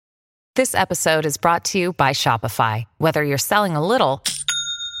This episode is brought to you by Shopify. Whether you're selling a little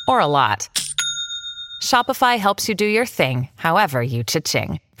or a lot, Shopify helps you do your thing, however you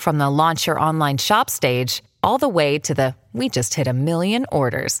cha-ching. From the launch your online shop stage, all the way to the we just hit 1 million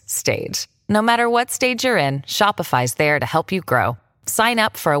orders stage. No matter what stage you're in, Shopify's there to help you grow. Sign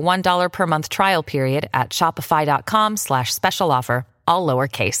up for a $1 per month trial period at shopify.com/special offer, all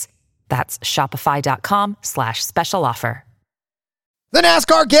lowercase. That's shopify.com/special offer. The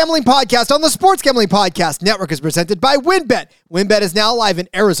NASCAR Gambling Podcast on the Sports Gambling Podcast Network is presented by WynnBET. WynnBET is now live in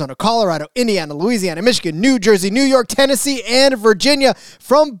Arizona, Colorado, Indiana, Louisiana, Michigan, New Jersey, New York, Tennessee, and Virginia.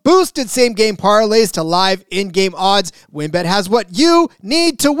 From boosted same-game parlays to live in-game odds, WynnBET has what you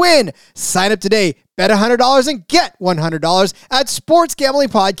need to win. Sign up today. Bet $100 and get $100 at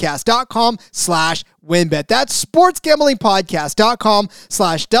sportsgamblingpodcast.com/WynnBET. That's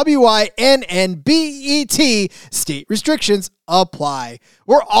sportsgamblingpodcast.com/WYNNBET. State restrictions apply.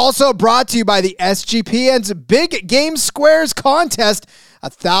 We're also brought to you by the SGPN's Big Game Squares contest,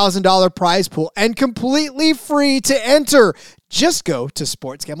 $1,000 prize pool and completely free to enter. Just go to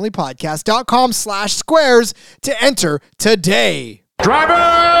sportsgamblingpodcast.com/squares to enter today. Driver,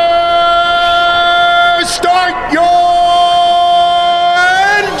 start your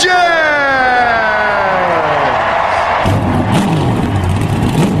engine!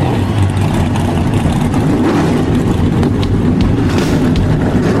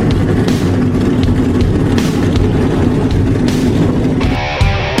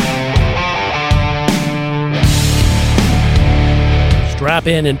 Strap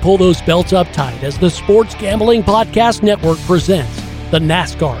in and pull those belts up tight as the Sports Gambling Podcast Network presents the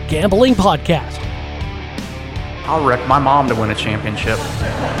NASCAR Gambling Podcast. I'll wreck my mom to win a championship.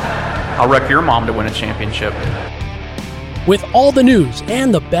 I'll wreck your mom to win a championship. With all the news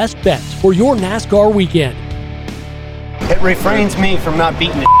and the best bets for your NASCAR weekend. It refrains me from not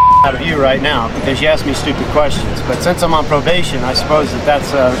beating the out of you right now because you asked me stupid questions. But since I'm on probation, I suppose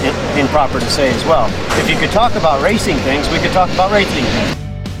that's improper to say as well. If you could talk about racing things, we could talk about racing things.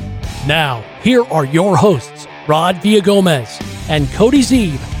 Now, here are your hosts, Rod Villagomez and Cody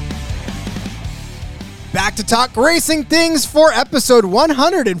Zeeb. Back to talk racing things for episode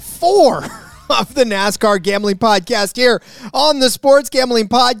 104 of the NASCAR Gambling Podcast here on the Sports Gambling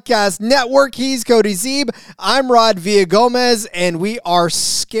Podcast Network. He's Cody Zeeb. I'm Rod Villagomez, and we are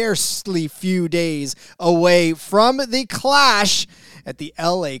scarcely few days away from the clash at the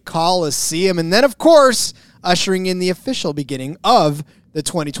LA Coliseum. And then, of course, ushering in the official beginning of the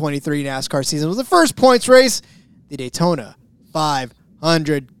 2023 NASCAR season with the first points race, the Daytona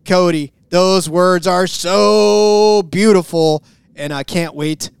 500. Cody, those words are so beautiful, and I can't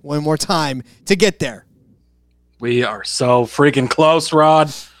wait one more time to get there. We are so freaking close,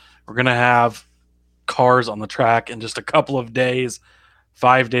 Rod. We're going to have cars on the track in just a couple of days,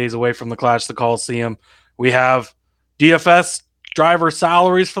 5 days away from the Clash of the Coliseum. We have DFS driver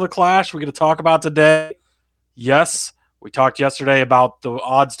salaries for the Clash we're going to talk about today. Yes, we talked yesterday about the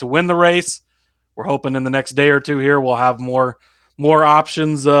odds to win the race. We're hoping in the next day or two here we'll have more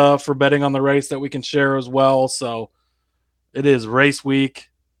options for betting on the race that we can share as well. So it is race week,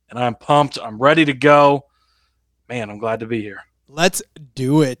 and I'm pumped. I'm ready to go. Man, I'm glad to be here. Let's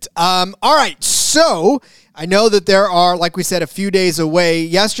do it. All right, so I know that there are, like we said, a few days away.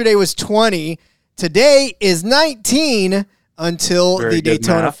 Yesterday was 20. Today is 19 until Very the good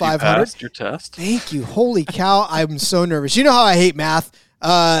Daytona math. 500. You passed your test. Thank you. Holy cow, I'm so nervous. You know how I hate math,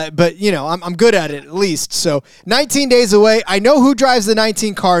 but, you know, I'm good at it at least. So 19 days away. I know who drives the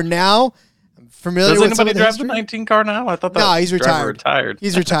 19 car now. Familiar Does with some anybody of the drive history? the 19 car now? I thought that No, he's retired.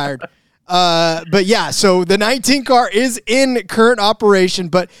 He's retired. But yeah, so the 19 car is in current operation.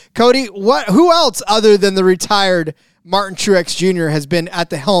 But Cody, who else other than the retired Martin Truex Jr. has been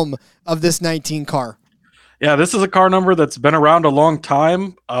at the helm of this 19 car? Yeah, this is a car number that's been around a long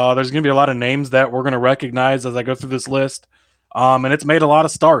time. There's going to be a lot of names that we're going to recognize as I go through this list. And it's made a lot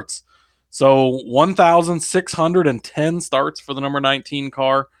of starts. So 1,610 starts for the number 19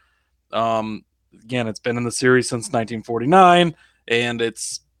 car. Again, it's been in the series since 1949, and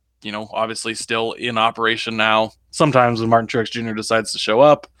it's, you know, obviously still in operation now. Sometimes when Martin Truex Jr. decides to show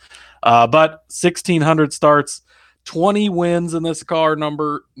up. But 1,600 starts, 20 wins in this car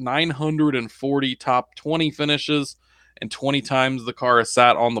number, 940 top 20 finishes, and 20 times the car has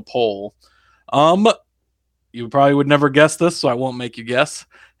sat on the pole. You probably would never guess this, so I won't make you guess.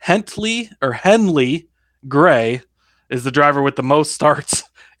 Henley Gray is the driver with the most starts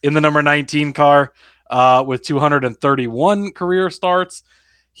in the number 19 car, with 231 career starts.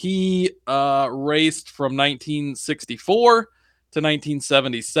 He raced from 1964 to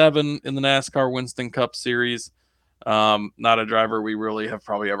 1977 in the NASCAR Winston Cup Series. Not a driver we really have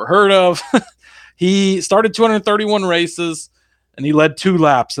probably ever heard of. He started 231 races, and he led 2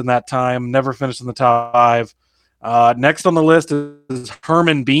 laps in that time, never finished in the top 5. Next on the list is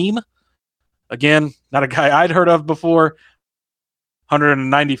Herman Beam. Again, not a guy I'd heard of before.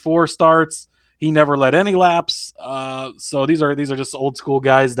 194 starts. He never led any laps. So these are just old school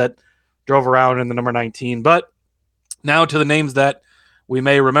guys that drove around in the number 19. But now to the names that we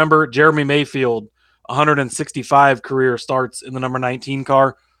may remember. Jeremy Mayfield, 165 career starts in the number 19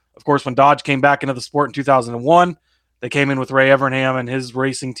 car. Of course, when Dodge came back into the sport in 2001, they came in with Ray Evernham and his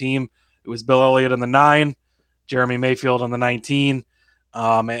racing team. It was Bill Elliott in the 9, Jeremy Mayfield on the 19.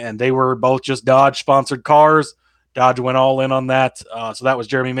 And they were both just Dodge-sponsored cars. Dodge went all in on that. So that was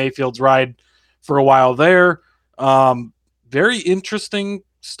Jeremy Mayfield's ride for a while there. Very interesting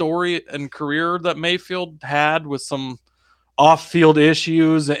story and career that Mayfield had with some off-field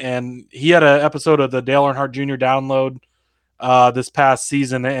issues. And he had an episode of the Dale Earnhardt Jr. download this past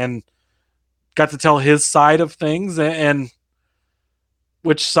season and got to tell his side of things, and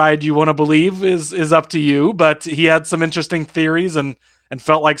which side you want to believe is up to you. But he had some interesting theories and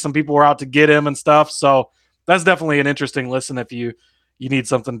felt like some people were out to get him and stuff. So that's definitely an interesting listen if you need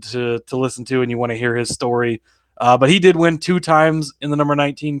something to listen to and you want to hear his story. But he did win 2 times in the number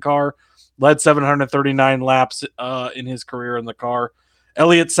 19 car, led 739 laps in his career in the car.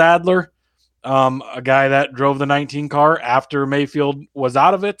 Elliott Sadler, a guy that drove the 19 car after Mayfield was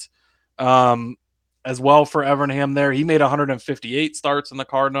out of it, as well for Evernham there. He made 158 starts in the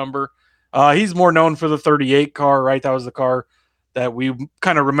car number. He's more known for the 38 car, right? That was the car that we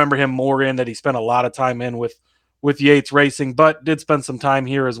kind of remember him more in, that he spent a lot of time in with Yates Racing, but did spend some time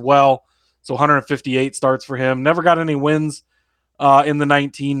here as well. So 158 starts for him. Never got any wins in the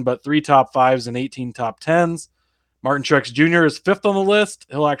 19, but 3 top 5s and 18 top 10s. Martin Truex Jr. is 5th on the list.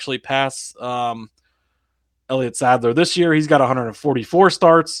 He'll actually pass Elliott Sadler this year. He's got 144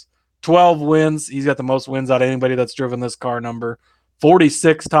 starts, 12 wins. He's got the most wins out of anybody that's driven this car number.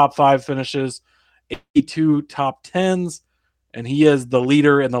 46 top 5 finishes, 82 top 10s, and he is the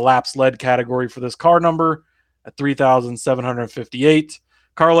leader in the laps led category for this car number at 3,758.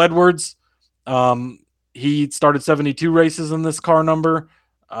 Carl Edwards, he started 72 races in this car number.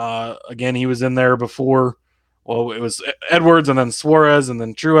 Again, he was in there before. Well, it was Edwards and then Suarez and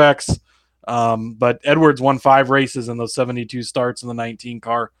then Truex. But Edwards won 5 races in those 72 starts in the 19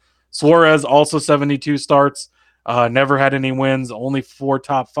 car. Suarez also 72 starts, never had any wins, only 4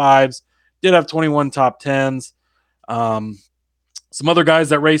 top 5s, did have 21 top 10s. Some other guys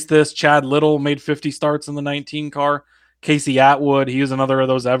that raced this, Chad Little made 50 starts in the 19 car. Casey Atwood, he was another of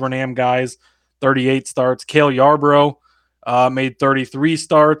those Evernham guys, 38 starts. Cale Yarborough made 33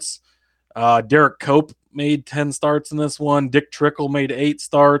 starts. Derek Cope made 10 starts in this one. Dick Trickle made 8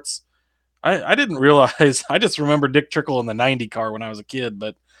 starts. I didn't realize, I just remember Dick Trickle in the 90 car when I was a kid,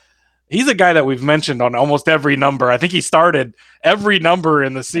 but he's a guy that we've mentioned on almost every number. I think he started every number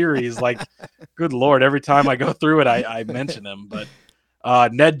in the series. Like, good Lord, every time I go through it, I mention him. But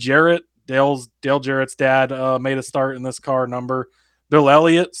Ned Jarrett, Dale Jarrett's dad, made a start in this car number. Bill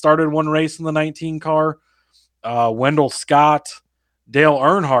Elliott started 1 race in the 19 car. Wendell Scott, Dale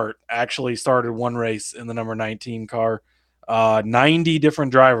Earnhardt actually started 1 race in the number 19 car. 90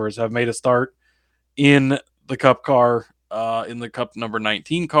 different drivers have made a start in the Cup car, in the Cup number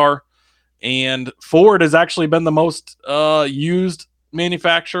 19 car. And Ford has actually been the most used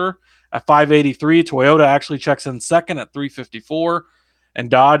manufacturer at 583. Toyota actually checks in second at 354. And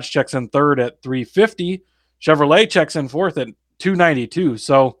Dodge checks in third at 350. Chevrolet checks in fourth at 292.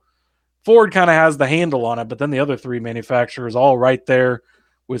 So Ford kind of has the handle on it, but then the other 3 manufacturers all right there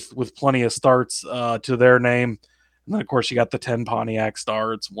with plenty of starts to their name. And then, of course, you got the 10 Pontiac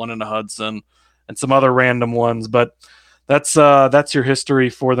starts, 1 in a Hudson, and some other random ones. But that's your history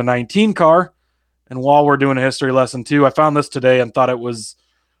for the 19 car. And while we're doing a history lesson too, I found this today and thought it was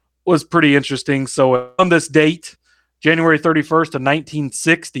pretty interesting. So on this date, January 31st of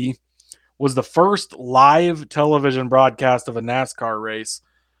 1960 was the first live television broadcast of a NASCAR race,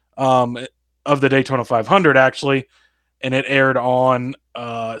 of the Daytona 500 actually, and it aired on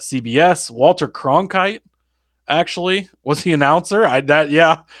CBS. Walter Cronkite actually was the announcer.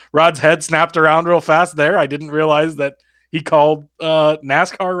 Rod's head snapped around real fast there. I didn't realize that he called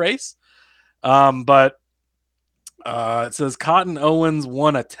NASCAR race. But it says Cotton Owens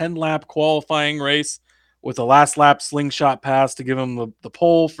won a 10-lap qualifying race with a last lap slingshot pass to give him the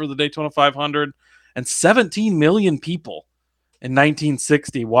pole for the Daytona 500. And 17 million people in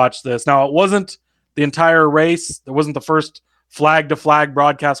 1960 watched this. Now, it wasn't the entire race. There wasn't the first flag-to-flag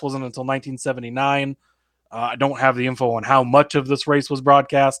broadcast. Wasn't until 1979. I don't have the info on how much of this race was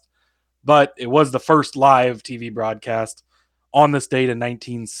broadcast, but it was the first live TV broadcast on this date in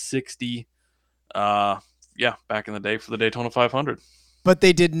 1960. Back in the day for the Daytona 500. But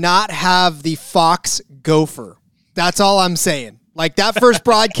they did not have the Fox Gopher. That's all I'm saying. Like, that first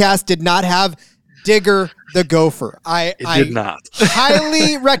broadcast did not have Digger the Gopher. It did not.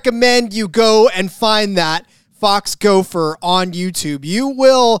 Highly recommend you go and find that Fox Gopher on YouTube. You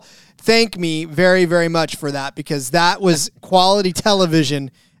will thank me very, very much for that, because that was quality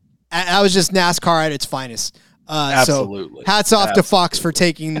television. That was just NASCAR at its finest. Absolutely. So hats off to Fox for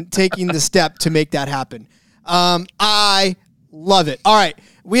taking the step to make that happen. I love it. All right.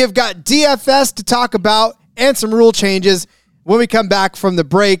 We have got DFS to talk about and some rule changes when we come back from the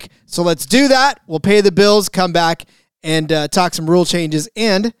break. So let's do that. We'll pay the bills, come back, and talk some rule changes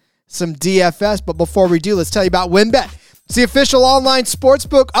and some DFS. But before we do, let's tell you about WynnBET. It's the official online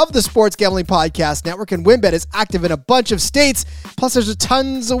sportsbook of the Sports Gambling Podcast Network, and WynnBET is active in a bunch of states. Plus, there's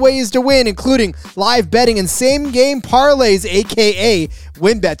tons of ways to win, including live betting and same-game parlays, a.k.a.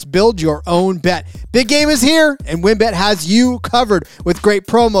 WynnBET's Build Your Own Bet. Big game is here, and WynnBET has you covered with great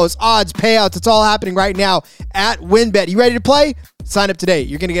promos, odds, payouts. It's all happening right now at WynnBET. You ready to play? Sign up today.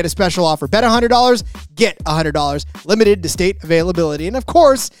 You're going to get a special offer. Bet $100, get $100. Limited to state availability. And of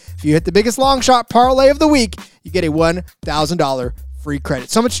course, if you hit the biggest long shot parlay of the week, you get a $1,000 free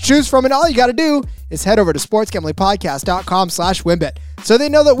credit. So much to choose from, and all you got to do is head over to sportsgamblingpodcast.com/WynnBET so they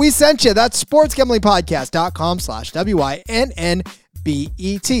know that we sent you. That's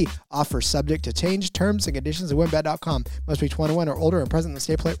sportsgamblingpodcast.com/WYNNBET. Offer subject to change. Terms and conditions at WynnBET.com. Must be 21 or older and present in the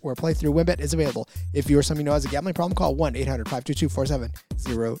state where playthrough WynnBET is available. If you or someone you know has a gambling problem, call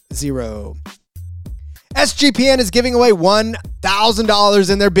 1-800-522-4700. SGPN is giving away $1,000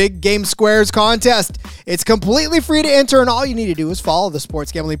 in their Big Game Squares contest. It's completely free to enter, and all you need to do is follow the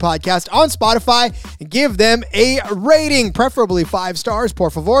Sports Gambling Podcast on Spotify and give them a rating, preferably 5 stars, por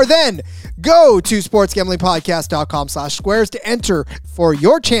favor. Then go to sportsgamblingpodcast.com/squares to enter for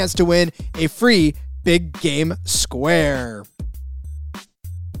your chance to win a free Big Game Square.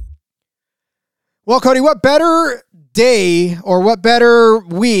 Well, Cody, what better day or what better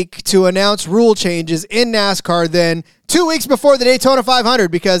week to announce rule changes in NASCAR than 2 weeks before the Daytona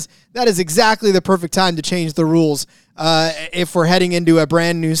 500, because that is exactly the perfect time to change the rules if we're heading into a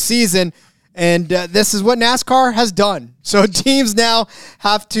brand new season. And this is what NASCAR has done. So teams now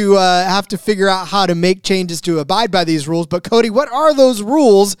have to figure out how to make changes to abide by these rules. But Cody, what are those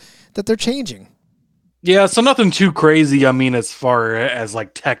rules that they're changing? Yeah, so nothing too crazy, I mean, as far as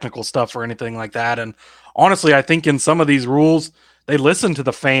like technical stuff or anything like that. And honestly, I think in some of these rules, they listen to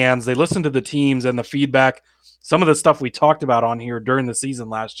the fans, they listen to the teams and the feedback. Some of the stuff we talked about on here during the season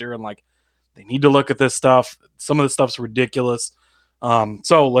last year, and like, they need to look at this stuff. Some of the stuff's ridiculous.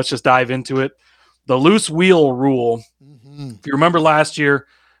 So let's just dive into it. The loose wheel rule. Mm-hmm. If you remember last year,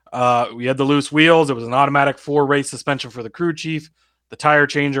 we had the loose wheels. It was an automatic 4-race suspension for the crew chief, the tire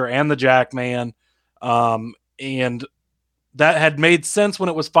changer, and the jack man. And that had made sense when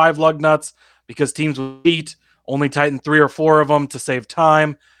it was 5 lug nuts, because teams would only tighten 3 or 4 of them to save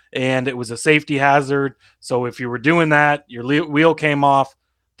time, and it was a safety hazard. So if you were doing that, your wheel came off,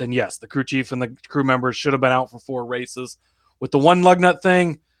 then yes, the crew chief and the crew members should have been out for 4 races. With the 1 lug nut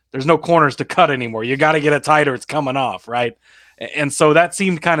thing, there's no corners to cut anymore. You got to get it tighter. It's coming off, right? And so that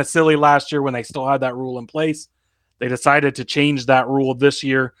seemed kind of silly last year when they still had that rule in place. They decided to change that rule this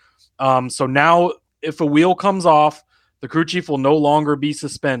year. So now if a wheel comes off, the crew chief will no longer be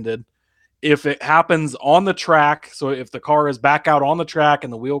suspended. If it happens on the track, so if the car is back out on the track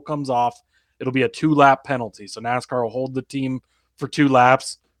and the wheel comes off, it'll be a 2-lap penalty. So NASCAR will hold the team for 2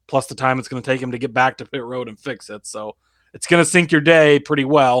 laps, plus the time it's going to take them to get back to pit road and fix it. So it's going to sink your day pretty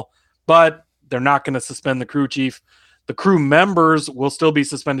well, but they're not going to suspend the crew chief. The crew members will still be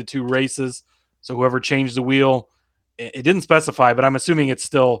suspended 2 races. So whoever changed the wheel, it didn't specify, but I'm assuming it's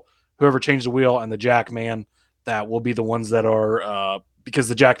still whoever changed the wheel and the jack man that will be the ones that are because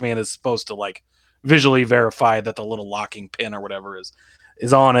the jack man is supposed to like visually verify that the little locking pin or whatever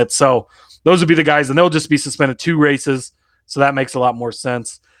is on it. So those would be the guys, and they'll just be suspended 2 races. So that makes a lot more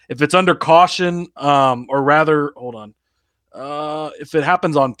sense. If it's under caution, or rather, hold on. If it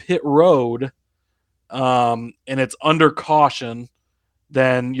happens on pit road, and it's under caution,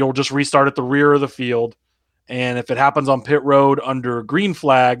 then you'll just restart at the rear of the field. And if it happens on pit road under green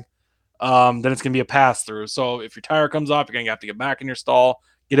flag, then it's going to be a pass-through. So if your tire comes off, you're going to have to get back in your stall,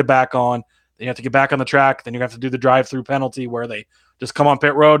 get it back on. Then you have to get back on the track. Then you have to do the drive-through penalty where they just come on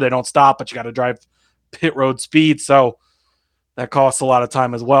pit road. They don't stop, but you got to drive pit road speed. So that costs a lot of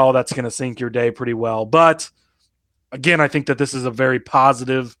time as well. That's going to sink your day pretty well. But again, I think that this is a very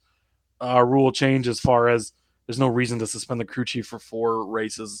positive rule change as far as there's no reason to suspend the crew chief for 4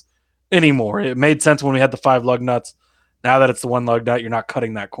 races anymore. It made sense when we had the 5 lug nuts. Now that it's the 1 lug nut, you're not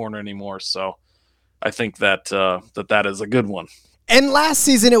cutting that corner anymore. So I think that that is a good one. And last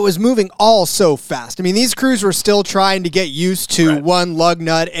season, it was moving all so fast. I mean, these crews were still trying to get used to 1 lug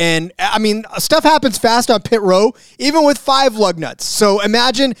nut. And, I mean, stuff happens fast on pit row, even with 5 lug nuts. So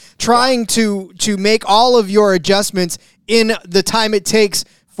imagine trying to make all of your adjustments in the time it takes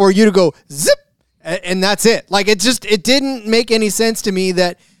for you to go zip, and that's it. Like, it didn't make any sense to me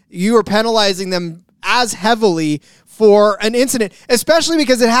that you were penalizing them as heavily for an incident, especially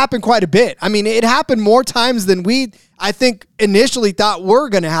because it happened quite a bit. I mean, it happened more times than I think initially thought were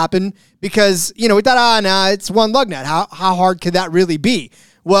going to happen because, we thought, it's 1 lug nut. How hard could that really be?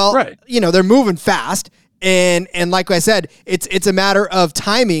 Well, they're moving fast. And like I said, it's a matter of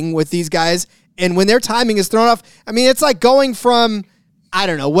timing with these guys. And when their timing is thrown off, I mean, it's like going from, I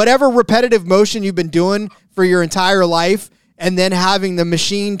don't know, whatever repetitive motion you've been doing for your entire life and then having the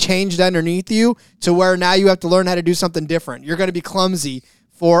machine changed underneath you to where now you have to learn how to do something different. You're going to be clumsy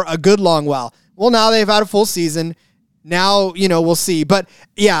for a good long while. Well, now they've had a full season. Now, we'll see. But,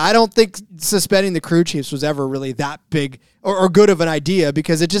 yeah, I don't think suspending the crew chiefs was ever really that big or good of an idea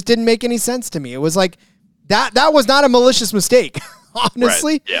because it just didn't make any sense to me. It was like that was not a malicious mistake,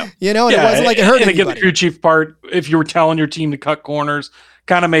 honestly. Right. Yeah. And it wasn't like it hurt anybody. And again, the crew chief part, if you were telling your team to cut corners,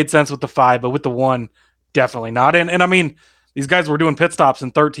 kind of made sense with the 5, but with the 1, definitely not. And I mean, these guys were doing pit stops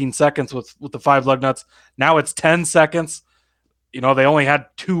in 13 seconds with the 5 lug nuts. Now it's 10 seconds. They only had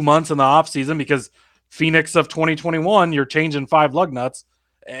 2 months in the off season because Phoenix of 2021, you're changing 5 lug nuts.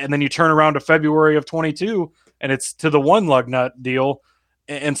 And then you turn around to February of 22 and it's to the 1 lug nut deal.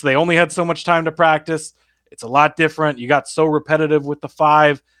 And so they only had so much time to practice. It's a lot different. You got so repetitive with the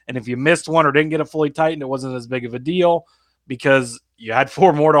 5. And if you missed one or didn't get it fully tightened, it wasn't as big of a deal because you had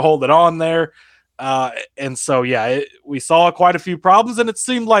 4 more to hold it on there. And so, we saw quite a few problems, and it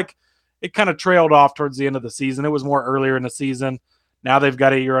seemed like it kind of trailed off towards the end of the season. It was more earlier in the season. Now they've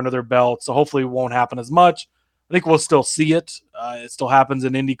got a year under their belt, so hopefully it won't happen as much. I think we'll still see it. It still happens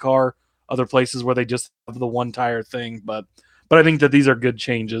in IndyCar, other places where they just have the 1 tire thing, but I think that these are good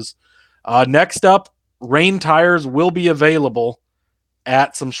changes. Next up, rain tires will be available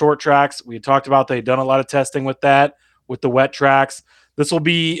at some short tracks. We talked about they've done a lot of testing with that, with the wet tracks. This will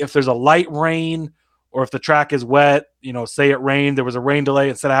be if there's a light rain or if the track is wet, say it rained, there was a rain delay,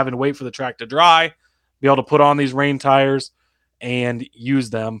 instead of having to wait for the track to dry, be able to put on these rain tires and use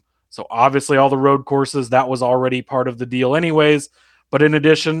them. So obviously all the road courses, that was already part of the deal anyways. But in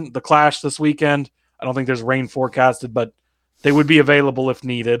addition, the Clash this weekend, I don't think there's rain forecasted, but they would be available if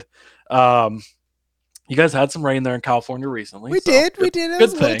needed. You guys had some rain there in California recently. We did. It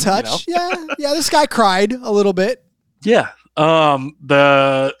was a little touch. Yeah, this guy cried a little bit. Yeah.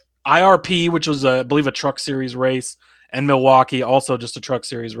 The IRP, which was, I believe, a Truck Series race, and Milwaukee, also just a Truck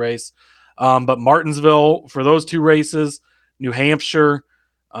Series race. But Martinsville, for those 2 races, New Hampshire,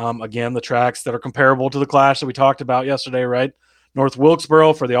 again, the tracks that are comparable to the Clash that we talked about yesterday, right? North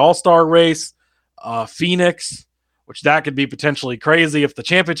Wilkesboro for the All-Star race, Phoenix, which that could be potentially crazy if the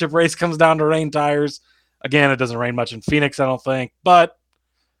championship race comes down to rain tires. Again, it doesn't rain much in Phoenix, I don't think, but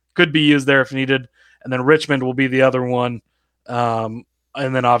could be used there if needed. And then Richmond will be the other one. And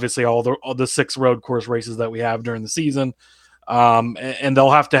then obviously all the 6 road course races that we have during the season. And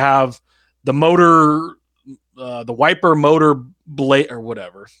they'll have to have the motor, the wiper motor blade or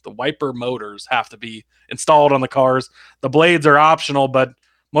whatever. The wiper motors have to be installed on the cars. The blades are optional, but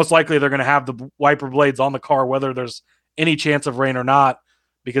most likely they're going to have the wiper blades on the car, whether there's any chance of rain or not,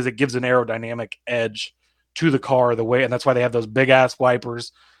 because it gives an aerodynamic edge to the car and that's why they have those big ass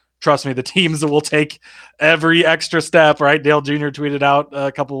wipers. Trust me, the teams will take every extra step, right? Dale Jr. tweeted out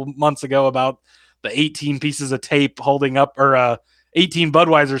a couple months ago about the 18 pieces of tape holding up, or 18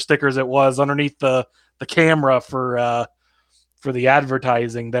 Budweiser stickers it was underneath the camera for the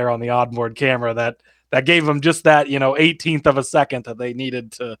advertising there on the onboard camera that gave them just that, 18th of a second that they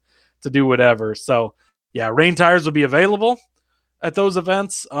needed to do whatever. So yeah, rain tires will be available at those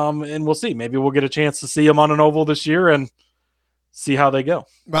events. And we'll see, maybe we'll get a chance to see them on an oval this year and see how they go.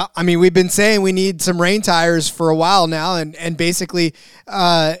 Well, I mean, we've been saying we need some rain tires for a while now, and basically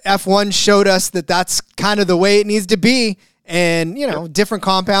F1 showed us that that's kind of the way it needs to be. And, different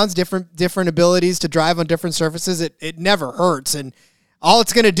compounds, different abilities to drive on different surfaces. It never hurts. And all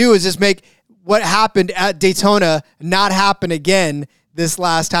it's going to do is just make what happened at Daytona not happen again this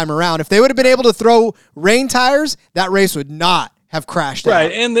last time around. If they would have been able to throw rain tires, that race would not have crashed out.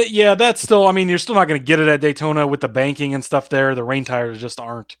 Right, and that's still, I mean, you're still not going to get it at Daytona with the banking and stuff there. The rain tires just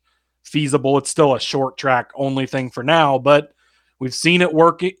aren't feasible. It's still a short track only thing for now, but we've seen it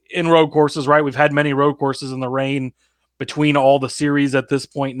work in road courses, right? We've had many road courses in the rain between all the series at this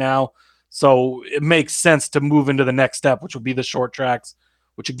point now. So it makes sense to move into the next step, which will be the short tracks,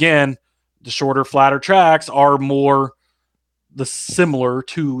 which again, the shorter, flatter tracks are more similar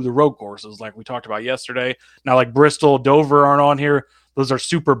to the road courses like we talked about yesterday. Now, like Bristol, Dover aren't on here. Those are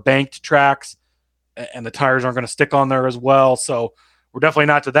super banked tracks, and the tires aren't going to stick on there as well. So we're definitely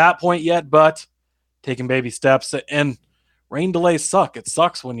not to that point yet, but taking baby steps. And rain delays suck. It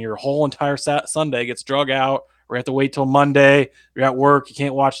sucks when your whole entire Sunday gets drug out, or you have to wait till Monday. You're at work, you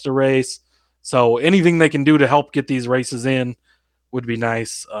can't watch the race. So anything they can do to help get these races in would be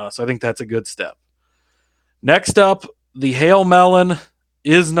nice. So I think that's a good step. Next up, the Hail Melon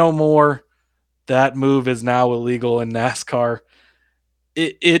is no more. That move is now illegal in NASCAR.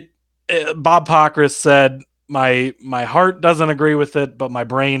 Bob Pockrass said, my heart doesn't agree with it, but my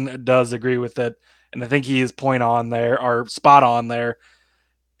brain does agree with it. And I think he is spot on there.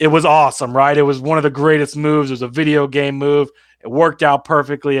 It was awesome, right? It was one of the greatest moves. It was a video game move. It worked out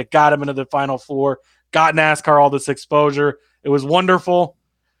perfectly. It got him into the Final Four, got NASCAR all this exposure. It was wonderful,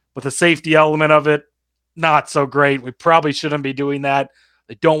 but the safety element of it, not so great. We probably shouldn't be doing that.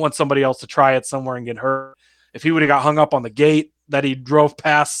 They don't want somebody else to try it somewhere and get hurt. If he would have got hung up on the gate that he drove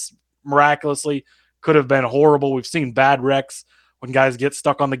past miraculously, could have been horrible. We've seen bad wrecks when guys get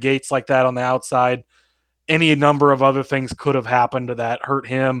stuck on the gates like that on the outside. Any number of other things could have happened to that, hurt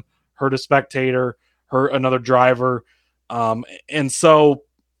him, hurt a spectator, hurt another driver. And so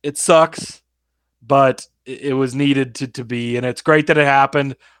it sucks, but it was needed to be, and it's great that it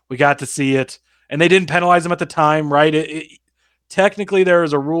happened. We got to see it, and they didn't penalize him at the time, right? Technically, there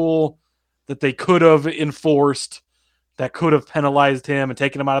is a rule that they could have enforced that could have penalized him and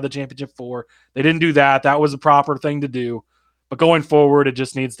taken him out of the championship four. They didn't do that. That was a proper thing to do. But going forward, it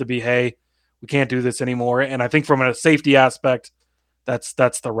just needs to be, hey, we can't do this anymore. And I think from a safety aspect, that's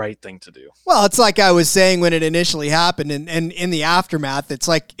the right thing to do. Well, it's like I was saying when it initially happened, and in the aftermath, it's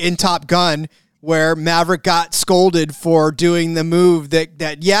like in Top Gun where Maverick got scolded for doing the move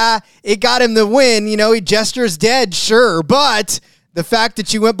that yeah, it got him the win. You know, he gestures dead, sure, but the fact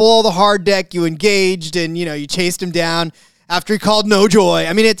that you went below the hard deck, you engaged, and, you know, you chased him down after he called no joy.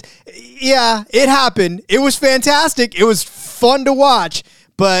 I mean, it happened. It was fantastic. It was fun to watch,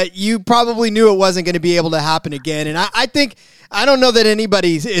 but you probably knew it wasn't going to be able to happen again. And I don't know that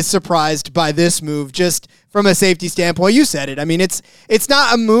anybody is surprised by this move, just from a safety standpoint. You said it. I mean, it's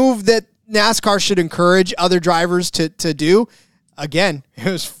not a move that NASCAR should encourage other drivers to do. Again,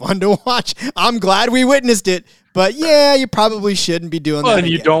 it was fun to watch. I'm glad we witnessed it. But yeah, you probably shouldn't be doing that. And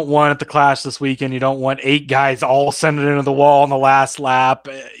you don't want it to clash this weekend. You don't want 8 guys all sending into the wall on the last lap.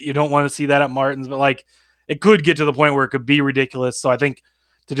 You don't want to see that at Martin's, but like it could get to the point where it could be ridiculous. So I think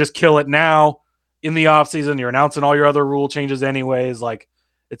to just kill it now in the offseason, you're announcing all your other rule changes anyways. Like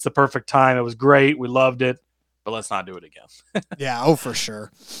it's the perfect time. It was great. We loved it, but let's not do it again. Yeah. Oh, for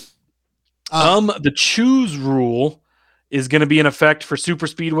sure. The choose rule is going to be in effect for super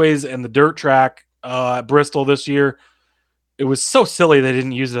speedways and the dirt track at Bristol this year. It was so silly they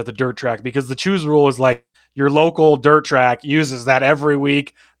didn't use it at the dirt track, because the choose rule is like your local dirt track uses that every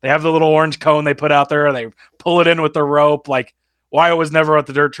week. They have the little orange cone they put out there, and they pull it in with the rope. Like why it was never at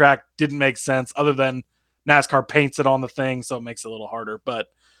the dirt track didn't make sense, other than NASCAR paints it on the thing, so it makes it a little harder. But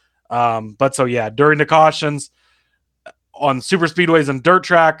so yeah, during the cautions on super speedways and dirt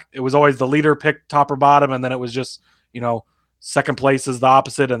track, it was always the leader picked top or bottom, and then it was just, you know, second place is the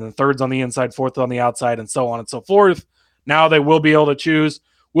opposite, and then third's on the inside, fourth on the outside, and so on and so forth. Now they will be able to choose.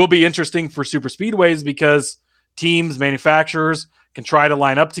 Will be interesting for super speedways because teams, manufacturers can try to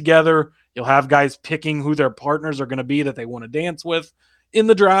line up together. You'll have guys picking who their partners are going to be that they want to dance with in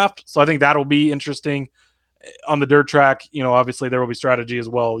the draft. So I think that'll be interesting. On the dirt track, you know, obviously there will be strategy as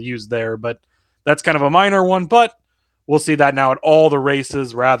well used there, but that's kind of a minor one. But we'll see that now at all the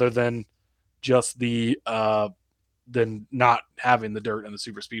races rather than just the than not having the dirt and the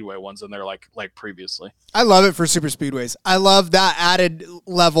super speedway ones in there like previously. I love it for super speedways. I love that added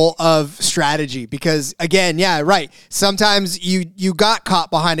level of strategy because, again, yeah, right. Sometimes you got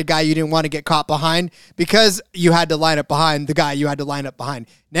caught behind a guy you didn't want to get caught behind because you had to line up behind the guy you had to line up behind.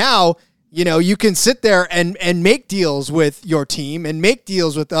 Now, you know, you can sit there and make deals with your team and make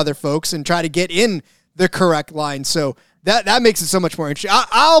deals with other folks and try to get in the correct line. So that makes it so much more interesting.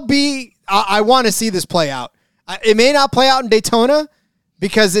 I want to see this play out. It may not play out in Daytona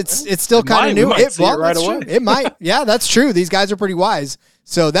because it's still kind of new. Right away. It might. Yeah, that's true. These guys are pretty wise.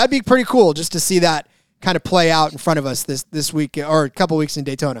 So that'd be pretty cool just to see that kind of play out in front of us this week or a couple weeks in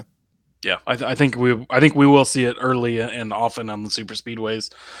Daytona. Yeah, I think we will see it early and often on the super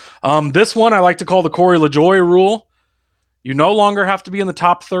speedways. This one I like to call the Corey LaJoie rule. You no longer have to be in the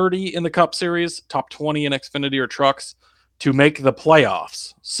top 30 in the Cup Series, top 20 in Xfinity or trucks to make the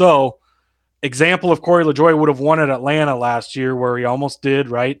playoffs. So, example of Corey LaJoie would have won at Atlanta last year, where he almost did,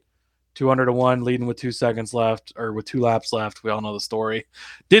 right? 200-1, leading with 2 seconds left, or with 2 laps left. We all know the story.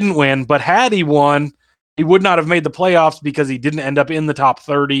 Didn't win, but had he won, he would not have made the playoffs because he didn't end up in the top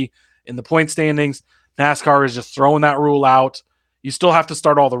 30 in the point standings. NASCAR is just throwing that rule out. You still have to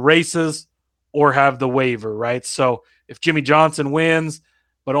start all the races or have the waiver, right? So if Jimmy Johnson wins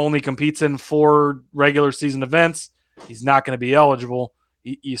but only competes in 4 regular season events, he's not going to be eligible.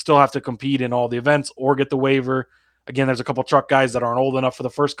 You still have to compete in all the events or get the waiver. Again, there's a couple truck guys that aren't old enough for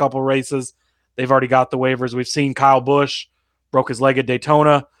the first couple races. They've already got the waivers. We've seen Kyle Busch broke his leg at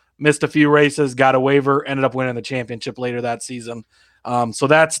Daytona, missed a few races, got a waiver, ended up winning the championship later that season. So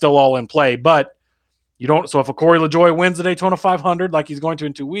that's still all in play. But you don't. So if a Corey LaJoie wins the Daytona 500 like he's going to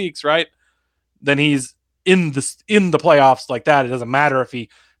in 2 weeks, right, then he's in the playoffs like that. It doesn't matter if he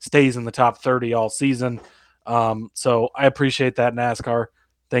stays in the top 30 all season. So I appreciate that, NASCAR.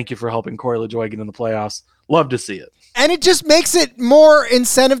 Thank you for helping Corey LaJoie get in the playoffs. Love to see it. And it just makes it more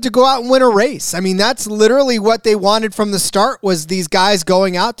incentive to go out and win a race. I mean, that's literally what they wanted from the start, was these guys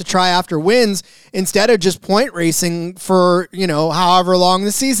going out to try after wins instead of just point racing for, however long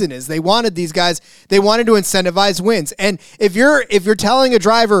the season is. They wanted these guys, they wanted to incentivize wins. And if you're telling a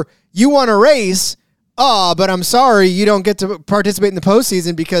driver you want a race, but I'm sorry, you don't get to participate in the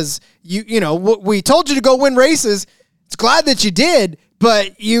postseason because we told you to go win races. It's glad that you did,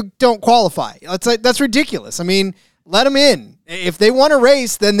 but you don't qualify. That's ridiculous. I mean, let them in. If they want to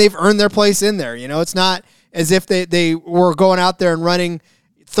race, then they've earned their place in there. It's not as if they were going out there and running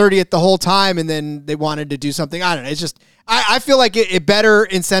 30th the whole time and then they wanted to do something. I don't know. It's just, I feel like it better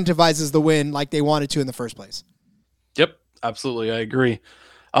incentivizes the win like they wanted to in the first place. Yep, absolutely. I agree.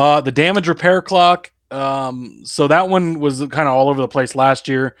 The damage repair clock. So that one was kind of all over the place last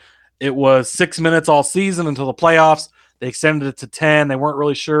year. It was 6 minutes all season until the playoffs. They extended it to 10. They weren't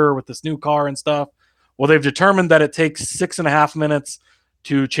really sure with this new car and stuff. Well, they've determined that it takes 6.5 minutes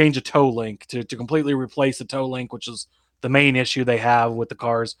to change a toe link, to completely replace a toe link, which is the main issue they have with the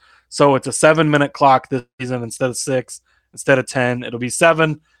cars. So it's a 7-minute clock this season instead of 6, instead of 10. It'll be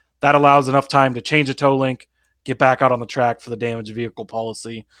 7. That allows enough time to change a toe link, get back out on the track for the damaged vehicle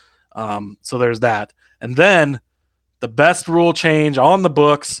policy. So there's that. And then the best rule change on the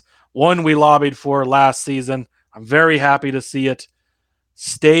books, one we lobbied for last season. I'm very happy to see it.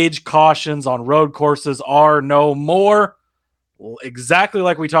 Stage cautions on road courses are no more. Exactly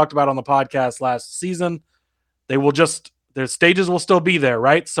like we talked about on the podcast last season. The stages will still be there,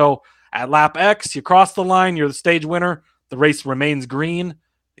 right? So at lap X, you cross the line, you're the stage winner. The race remains green.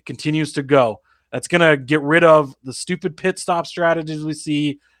 It continues to go. That's going to get rid of the stupid pit stop strategies we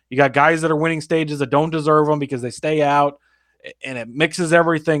see. You got guys that are winning stages that don't deserve them because they stay out, and it mixes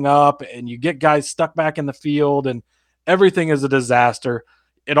everything up, and you get guys stuck back in the field, and everything is a disaster.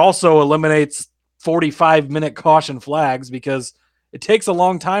 It also eliminates 45-minute caution flags because it takes a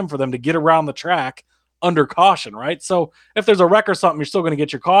long time for them to get around the track under caution, right? So if there's a wreck or something, you're still going to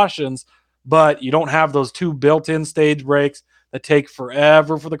get your cautions, but you don't have those 2 built-in stage breaks that take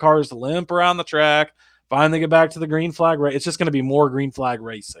forever for the cars to limp around the track, finally get back to the green flag. Right? It's just going to be more green flag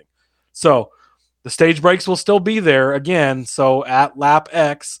racing. So the stage breaks will still be there again. So at lap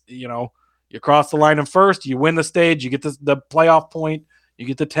X, you cross the line in first, you win the stage, you get the playoff point, you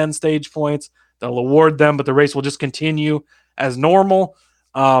get the 10 stage points. They'll award them, but the race will just continue as normal.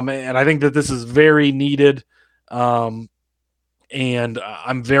 And I think that this is very needed. And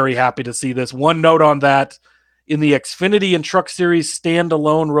I'm very happy to see this. One note on that, in the Xfinity and Truck Series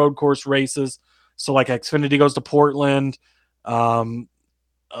standalone road course races, so like Xfinity goes to Portland,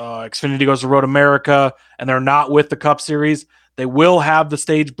 Xfinity goes to Road America, and they're not with the Cup Series, they will have the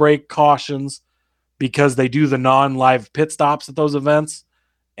stage break cautions because they do the non-live pit stops at those events.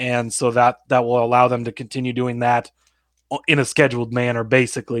 And so that will allow them to continue doing that in a scheduled manner,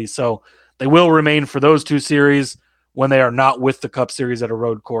 basically. So they will remain for those 2 series when they are not with the Cup Series at a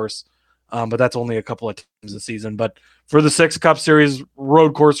road course. But that's only a couple of times a season. But for the 6 Cup Series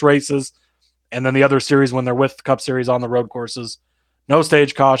road course races, and then the other series when they're with the Cup Series on the road courses, no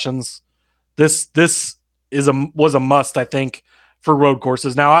stage cautions. This was a must, I think, for road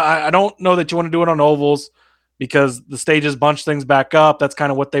courses. Now, I don't know that you want to do it on ovals because the stages bunch things back up. That's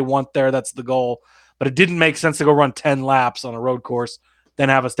kind of what they want there. That's the goal. But it didn't make sense to go run 10 laps on a road course, then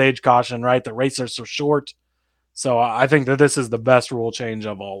have a stage caution, right? The races are so short. So I think that this is the best rule change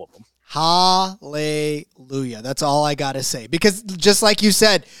of all of them. Hallelujah. That's all I got to say. Because just like you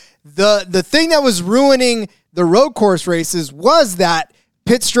said, the thing that was ruining the road course races was that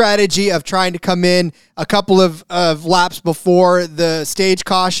pit strategy of trying to come in a couple of laps before the stage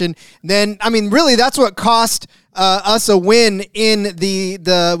caution. Then, I mean, really, that's what cost us a win in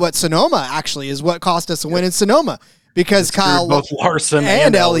the Sonoma, actually, is what cost us a win in Sonoma. Because Kyle, both Larson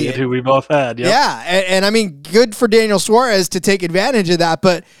and Elliott, who we both had. Yep. Yeah. And I mean, good for Daniel Suarez to take advantage of that.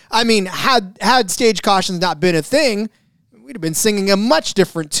 But I mean, had stage cautions not been a thing, we'd have been singing a much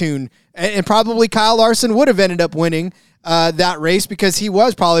different tune. And probably Kyle Larson would have ended up winning that race because he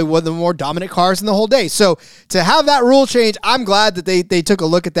was probably one of the more dominant cars in the whole day. So to have that rule change, I'm glad that they took a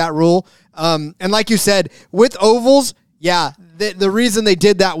look at that rule. And like you said, with ovals, yeah, the reason they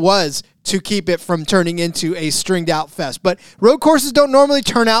did that was to keep it from turning into a stringed out fest. But road courses don't normally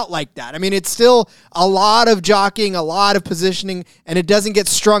turn out like that. I mean, it's still a lot of jockeying, a lot of positioning, and it doesn't get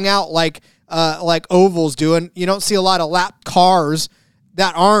strung out like ovals do. And you don't see a lot of lap cars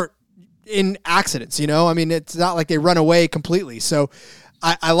that aren't in accidents, you know? I mean, it's not like they run away completely. So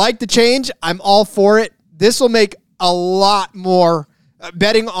I like the change. I'm all for it. This will make a lot more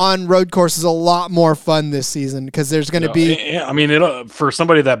betting on road courses a lot more fun this season because there's going to be. I mean, for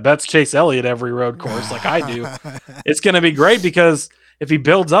somebody that bets Chase Elliott every road course like I do, it's going to be great because if he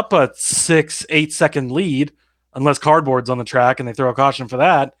builds up a 6-8 second lead, unless cardboard's on the track and they throw a caution for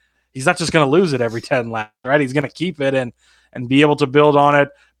that, he's not just going to lose it every 10 laps, right? He's going to keep it and be able to build on it.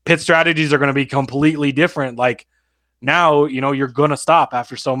 Pit strategies are going to be completely different. Like now, you know, you're going to stop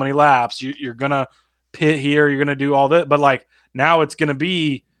after so many laps. You're going to pit here. You're going to do all that. But like, now it's going to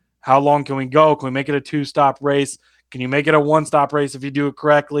be how long can we go? Can we make it a 2-stop race? Can you make it a 1-stop race if you do it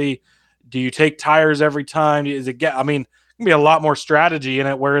correctly? Do you take tires every time? Is it I mean, it can be a lot more strategy in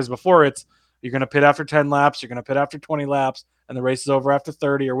it. Whereas before you're going to pit after 10 laps, you're going to pit after 20 laps, and the race is over after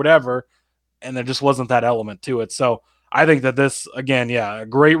 30 or whatever. And there just wasn't that element to it. So I think that this, again, yeah, a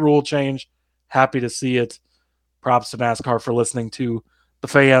great rule change. Happy to see it. Props to NASCAR for listening to the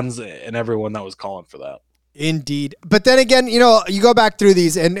fans and everyone that was calling for that. Indeed. But then again, you know, you go back through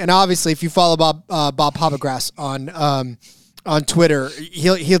these and obviously if you follow Bob Papagrass on Twitter,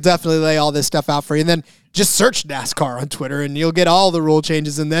 he'll definitely lay all this stuff out for you. And then just search NASCAR on Twitter and you'll get all the rule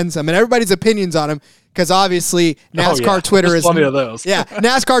changes and then some and everybody's opinions on them because obviously NASCAR Twitter is plenty of those. Yeah,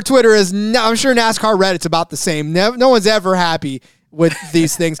 NASCAR Twitter is I'm sure NASCAR Reddit's about the same. No one's ever happy with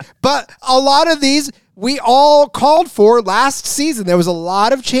these things. But a lot of these we all called for last season. There was a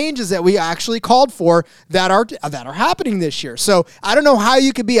lot of changes that we actually called for that are happening this year. So I don't know how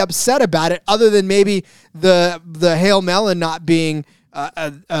you could be upset about it other than maybe the Hail Melon not being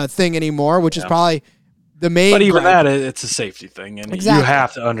a thing anymore, which is probably the main. But even that, it's a safety thing, and you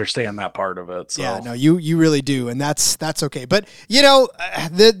have to understand that part of it. So. Yeah, no, you really do, and that's okay. But you know,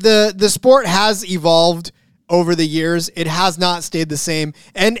 the sport has evolved over the years. It has not stayed the same.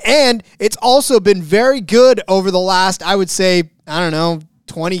 And it's also been very good over the last, I would say,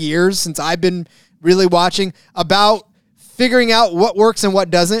 20 years since I've been really watching about figuring out what works and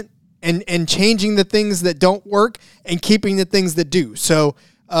what doesn't and changing the things that don't work and keeping the things that do. So,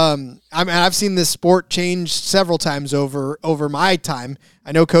 I've seen this sport change several times over my time.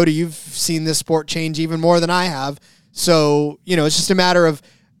 I know, Cody, you've seen this sport change even more than I have. So, you know, it's just a matter of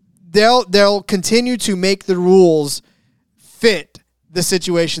they'll continue to make the rules fit the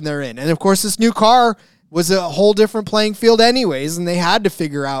situation they're in. And of course, this new car was a whole different playing field anyways, and they had to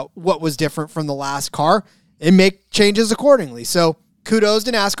figure out what was different from the last car and make changes accordingly. So kudos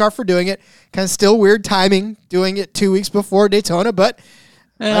to NASCAR for doing it. Kind of still weird timing, doing it 2 weeks before Daytona, but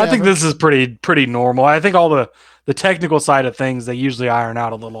I think this is pretty normal. I think all the technical side of things, they usually iron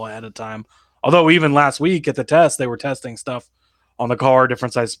out a little ahead of time. Although even last week at the test, they were testing stuff on the car,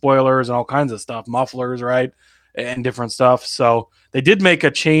 different size spoilers and all kinds of stuff, mufflers, right, and different stuff. So they did make a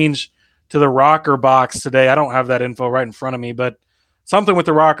change to the rocker box today. I don't have that info right in front of me, but something with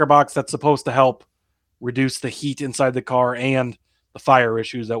the rocker box that's supposed to help reduce the heat inside the car and the fire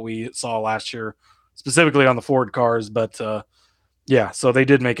issues that we saw last year, specifically on the Ford cars. But yeah, so they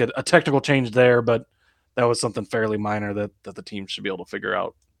did make a technical change there, but that was something fairly minor that the team should be able to figure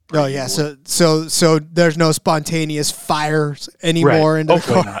out. Oh yeah, so there's no spontaneous fires anymore. Right.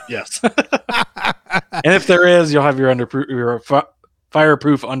 Hopefully not. Yes. And if there is, you'll have your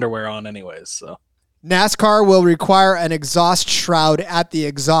fireproof underwear on anyways. So NASCAR will require an exhaust shroud at the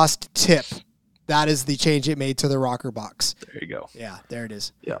exhaust tip. That is the change it made to the rocker box. There you go. Yeah, there it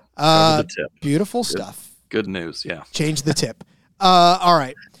is. Yeah. The tip. Beautiful stuff. Good news. Yeah. Change the tip. All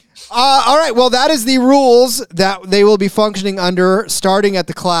right. All right, well, that is the rules that they will be functioning under starting at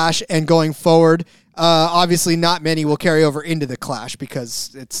the Clash and going forward. Obviously, not many will carry over into the Clash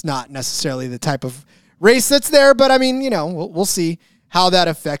because it's not necessarily the type of race that's there. But, I mean, you know, we'll see how that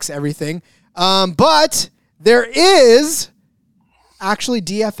affects everything. But there is actually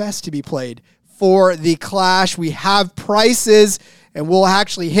DFS to be played for the Clash. We have prices, and we'll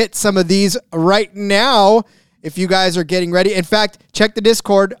actually hit some of these right now if you guys are getting ready. In fact, check the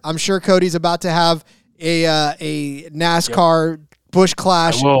Discord. I'm sure Cody's about to have a NASCAR Busch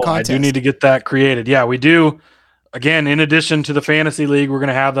Clash contest. I do need to get that created. Yeah, we do. Again, in addition to the Fantasy League, we're going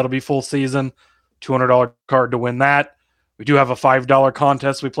to have that'll be full season, $200 card to win that. We do have a $5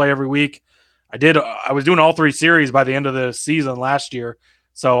 contest we play every week. I was doing all 3 series by the end of the season last year,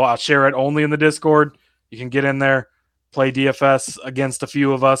 so I'll share it only in the Discord. You can get in there, play DFS against a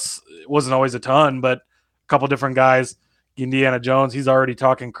few of us. It wasn't always a ton, but a couple different guys. Indiana Jones, he's already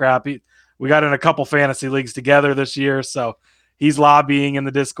talking crap. We got in a couple fantasy leagues together this year, so he's lobbying in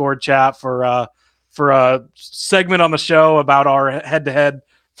the Discord chat for a segment on the show about our head-to-head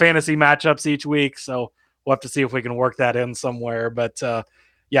fantasy matchups each week. So we'll have to see if we can work that in somewhere. But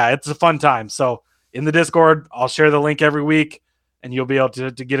yeah, it's a fun time. So in the Discord, I'll share the link every week, and you'll be able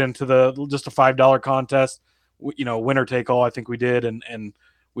to get into just a $5 contest. Winner take all. I think we did, and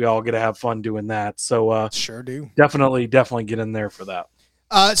we all get to have fun doing that. So sure do. Definitely get in there for that.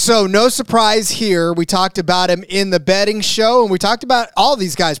 So no surprise here. We talked about him in the betting show, and we talked about all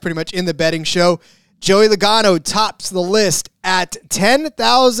these guys pretty much in the betting show. Joey Logano tops the list at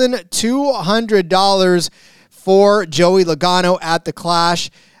 $10,200 for Joey Logano at the Clash.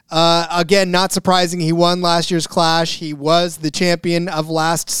 Again, not surprising. He won last year's Clash. He was the champion of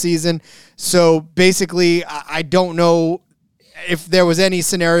last season. So basically, I don't know if there was any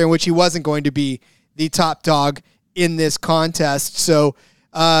scenario in which he wasn't going to be the top dog in this contest. So,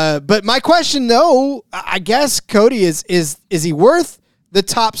 but my question though, I guess, Cody, is he worth the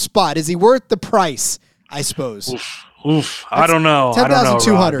top spot? Is he worth the price, I suppose? Oof. I don't know.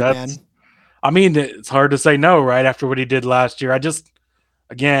 $10,200, man. I mean, it's hard to say no, right, after what he did last year.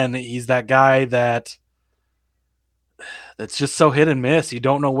 Again, he's that guy that's just so hit and miss. You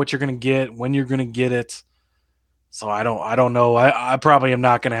don't know what you're going to get, when you're going to get it. So I don't know. I probably am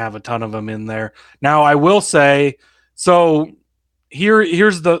not going to have a ton of them in there. Now, I will say, so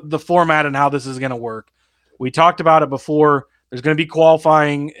here's the format and how this is going to work. We talked about it before. There's going to be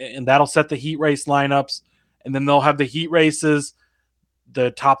qualifying, and that'll set the heat race lineups. And then they'll have the heat races.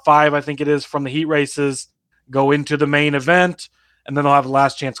 The top 5, I think it is, from the heat races go into the main event. And then they'll have the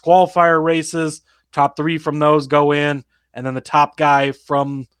last chance qualifier races. Top 3 from those go in. And then the top guy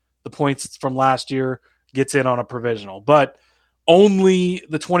from the points from last year gets in on a provisional. But only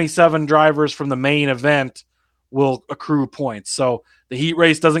the 27 drivers from the main event will accrue points. So the heat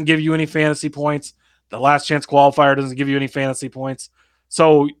race doesn't give you any fantasy points. The last chance qualifier doesn't give you any fantasy points.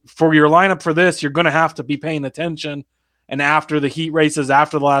 So for your lineup for this, you're going to have to be paying attention. And after the heat races,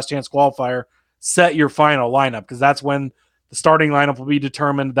 after the last chance qualifier, set your final lineup, because that's when the starting lineup will be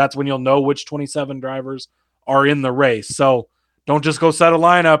determined. That's when you'll know which 27 drivers are in the race. So don't just go set a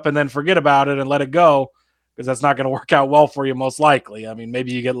lineup and then forget about it and let it go, because that's not going to work out well for you most likely. I mean,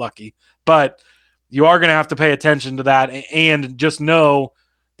 maybe you get lucky. But you are going to have to pay attention to that, and just know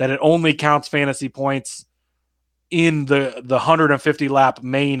that it only counts fantasy points in the 150 lap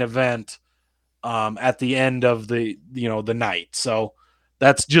main event at the end of the night. So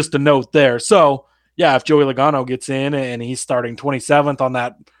that's just a note there. So yeah, if Joey Logano gets in and he's starting 27th on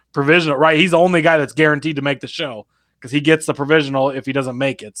that provisional, right? He's the only guy that's guaranteed to make the show, because he gets the provisional if he doesn't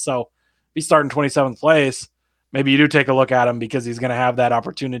make it. So if he's starting 27th place, maybe you do take a look at him, because he's going to have that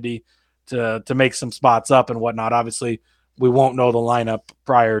opportunity to make some spots up and whatnot. Obviously, we won't know the lineup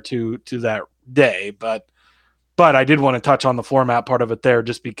prior to that day, but I did want to touch on the format part of it there,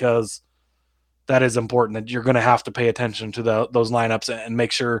 just because that is important, that you're going to have to pay attention to those lineups and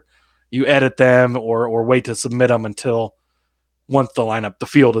make sure you edit them or wait to submit them until once the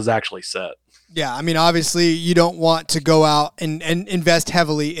field is actually set. Yeah, I mean, obviously you don't want to go out and invest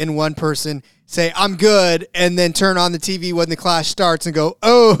heavily in one person, say, I'm good, and then turn on the TV when the Clash starts and go,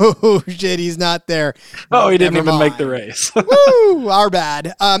 oh, shit, he's not there. Oh, he didn't even make the race. Woo, our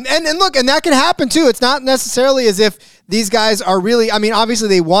bad. And look, and that can happen too. It's not necessarily as if these guys are really, I mean, obviously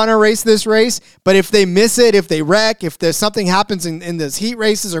they want to race this race, but if they miss it, if they wreck, if there's something happens in those heat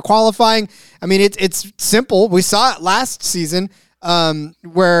races or qualifying, I mean, it's simple. We saw it last season,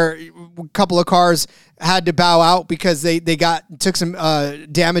 where a couple of cars had to bow out because they took some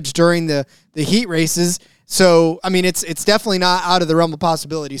damage during the heat races. So I mean, it's definitely not out of the realm of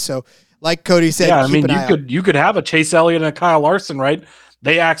possibility. So like Cody said, yeah, I mean, you could have a Chase Elliott and a Kyle Larson, right?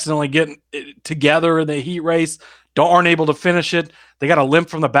 They accidentally get together in the heat race, aren't able to finish it. They got a limp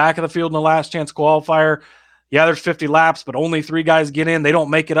from the back of the field in the last chance qualifier. Yeah, there's 50 laps, but only 3 guys get in. They don't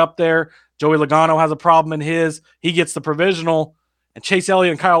make it up there. Joey Logano has a problem in his. He gets the provisional. And Chase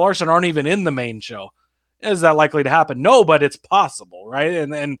Elliott and Kyle Larson aren't even in the main show. Is that likely to happen? No, but it's possible, right?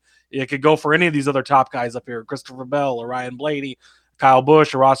 And it could go for any of these other top guys up here, Christopher Bell or Ryan Blaney, Kyle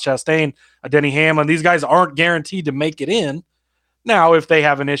Busch or Ross Chastain, Denny Hamlin. These guys aren't guaranteed to make it in. Now, if they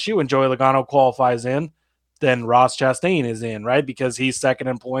have an issue and Joey Logano qualifies in, then Ross Chastain is in, right? Because he's second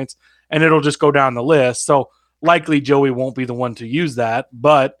in points, and it'll just go down the list. So likely Joey won't be the one to use that,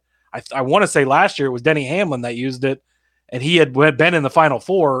 but I want to say last year it was Denny Hamlin that used it, and he had been in the Final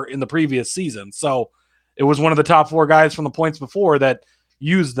Four in the previous season. So it was one of the top 4 guys from the points before that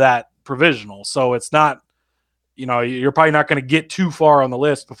used that provisional. So it's not, you're probably not going to get too far on the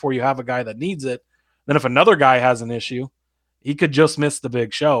list before you have a guy that needs it. Then if another guy has an issue, he could just miss the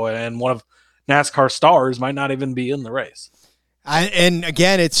big show, and one of NASCAR stars might not even be in the race. And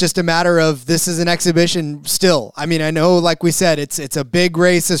again, it's just a matter of this is an exhibition still. I mean, I know, like we said, it's a big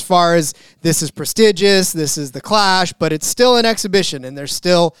race as far as this is prestigious, this is the Clash, but it's still an exhibition, and there's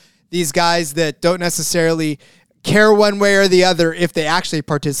still these guys that don't necessarily care one way or the other if they actually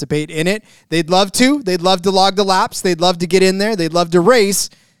participate in it. They'd love to. They'd love to log the laps. They'd love to get in there. They'd love to race.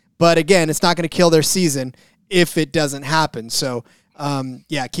 But again, it's not going to kill their season if it doesn't happen. So,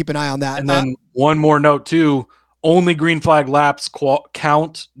 keep an eye on that. And then one more note, too. Only green flag laps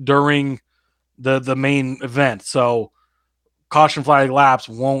count during the main event. So caution flag laps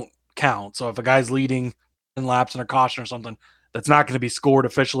won't count. So if a guy's leading in laps and a caution or something, that's not going to be scored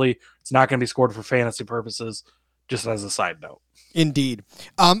officially. It's not going to be scored for fantasy purposes, just as a side note. Indeed.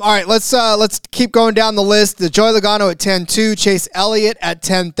 All right, let's keep going down the list. The Joey Logano at 10.2, Chase Elliott at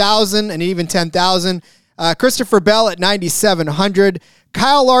 10,000 and even 10,000. Christopher Bell at 9,700,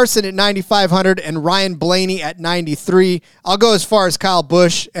 Kyle Larson at 9,500, and Ryan Blaney at 93. I'll go as far as Kyle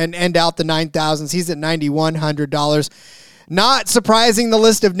Busch and end out the 9,000s. He's at $9,100. Not surprising, the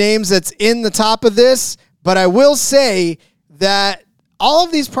list of names that's in the top of this, but I will say that all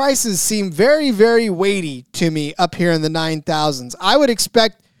of these prices seem very, very weighty to me up here in the 9,000s. I would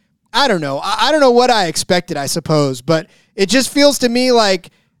expect, I don't know what I expected, I suppose, but it just feels to me like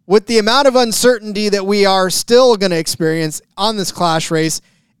with the amount of uncertainty that we are still going to experience on this Clash race,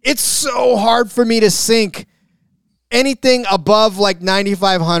 it's so hard for me to sink anything above like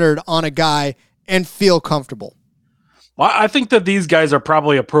 9,500 on a guy and feel comfortable. Well, I think that these guys are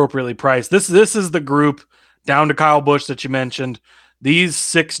probably appropriately priced. This is the group down to Kyle Busch that you mentioned. These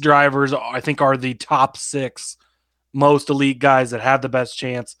 6 drivers, I think, are the top 6 most elite guys that have the best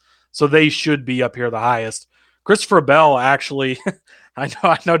chance. So they should be up here the highest. Christopher Bell, actually,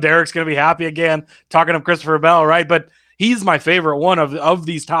 I know Derek's going to be happy again talking of Christopher Bell, right? But he's my favorite one of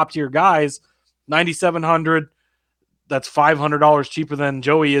these top tier guys. 9,700. That's $500 cheaper than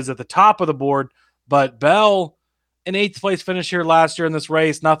Joey is at the top of the board. But Bell, an 8th place finish here last year in this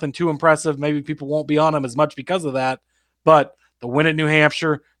race, nothing too impressive. Maybe people won't be on him as much because of that. But the win at New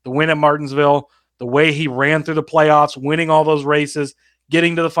Hampshire, the win at Martinsville, the way he ran through the playoffs, winning all those races,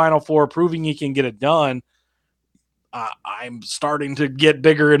 getting to the Final Four, proving he can get it done. I'm starting to get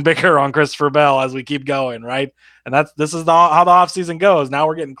bigger and bigger on Christopher Bell as we keep going, right? And this is how the offseason goes. Now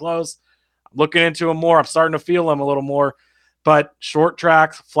we're getting close. I'm looking into him more. I'm starting to feel him a little more. But short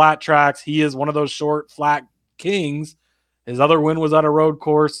tracks, flat tracks, he is one of those short, flat kings. His other win was at a road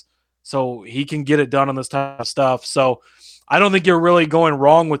course, so he can get it done on this type of stuff. So I don't think you're really going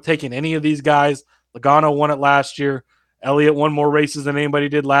wrong with taking any of these guys. Logano won it last year. Elliott won more races than anybody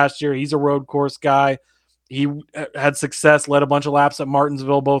did last year. He's a road course guy. He had success, led a bunch of laps at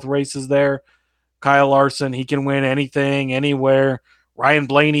Martinsville, both races there. Kyle Larson, he can win anything, anywhere. Ryan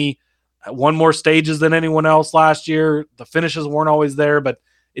Blaney won more stages than anyone else last year. The finishes weren't always there, but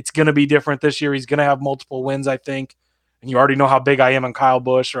it's going to be different this year. He's going to have multiple wins, I think. And you already know how big I am on Kyle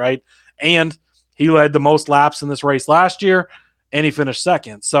Busch, right? And he led the most laps in this race last year, and he finished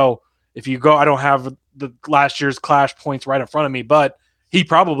second. So if you go, I don't have the last year's Clash points right in front of me, but he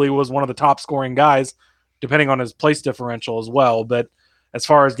probably was one of the top scoring guys, depending on his place differential as well. But as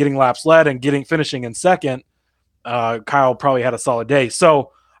far as getting laps led and finishing in second, Kyle probably had a solid day.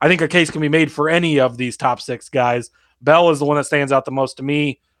 So I think a case can be made for any of these top 6 guys. Bell is the one that stands out the most to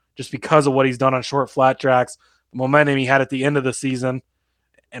me just because of what he's done on short flat tracks, the momentum he had at the end of the season,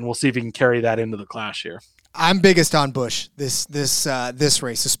 and we'll see if he can carry that into the Clash here. I'm biggest on Busch this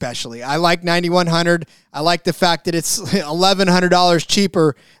race especially. I like 9,100. I like the fact that it's $1,100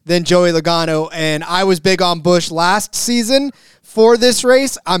 cheaper than Joey Logano, and I was big on Busch last season for this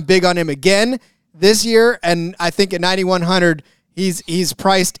race. I'm big on him again this year, and I think at 9,100 he's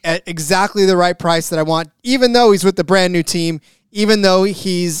priced at exactly the right price that I want, even though he's with the brand new team, even though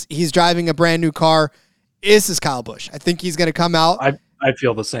he's driving a brand new car. This is Kyle Busch. I think he's going to come out. I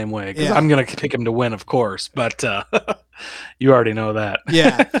feel the same way because Yeah. I'm going to pick him to win, of course, but you already know that.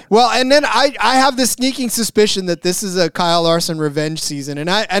 Yeah. Well, and then I have this sneaking suspicion that this is a Kyle Larson revenge season. And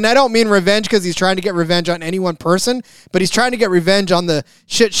I don't mean revenge because he's trying to get revenge on any one person, but he's trying to get revenge on the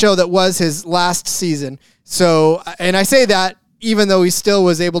shit show that was his last season. So, and I say that even though he still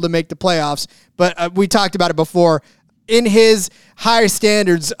was able to make the playoffs, but we talked about it before. In his higher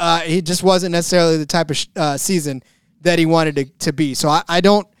standards, he just wasn't necessarily the type of season that he wanted to be. So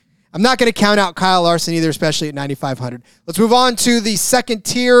I'm not going to count out Kyle Larson either, especially at 9,500. Let's move on to the second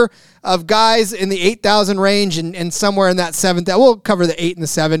tier of guys in the 8,000 range and somewhere in that 7,000. We'll cover the 8 and the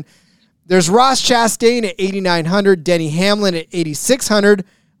 7. There's Ross Chastain at 8,900, Denny Hamlin at 8,600,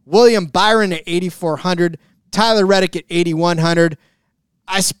 William Byron at 8,400, Tyler Reddick at 8,100.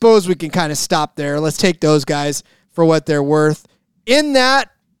 I suppose we can kind of stop there. Let's take those guys for what they're worth. In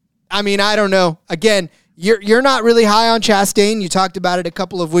that, I mean, I don't know. Again, you're not really high on Chastain. You talked about it a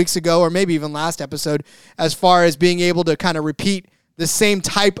couple of weeks ago, or maybe even last episode, as far as being able to kind of repeat the same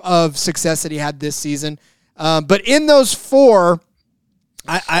type of success that he had this season. But in those four,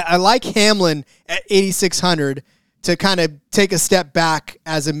 I like Hamlin at 8,600 to kind of take a step back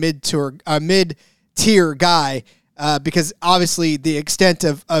as a mid-tier guy, because obviously the extent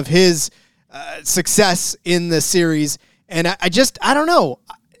of his success in the series. And I don't know.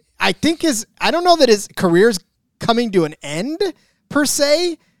 I don't know that his career's coming to an end per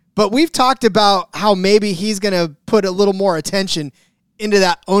se, but we've talked about how maybe he's going to put a little more attention into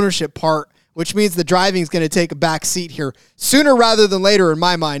that ownership part, which means the driving is going to take a back seat here sooner rather than later in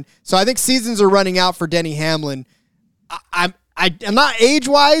my mind. So I think seasons are running out for Denny Hamlin. I'm not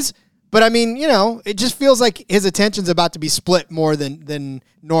age-wise, but I mean, it just feels like his attention's about to be split more than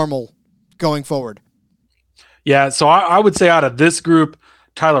normal going forward. Yeah, so I would say out of this group,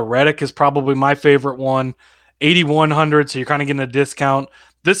 Tyler Reddick is probably my favorite one, 8,100, so you're kind of getting a discount.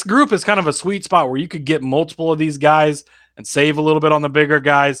 This group is kind of a sweet spot where you could get multiple of these guys and save a little bit on the bigger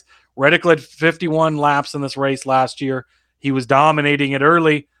guys. Reddick led 51 laps in this race last year. He was dominating it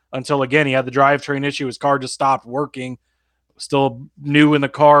early until, again, he had the drivetrain issue. His car just stopped working. Still new in the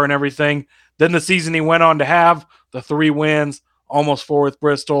car and everything. Then the season he went on to have the 3 wins, almost 4 with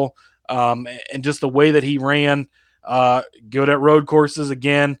Bristol, and just the way that he ran, good at road courses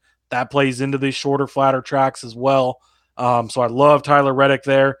again. That plays into these shorter, flatter tracks as well. So I love Tyler Reddick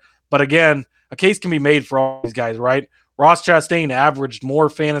there. But again, a case can be made for all these guys, right? Ross Chastain averaged more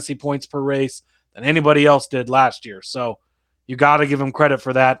fantasy points per race than anybody else did last year. So you got to give him credit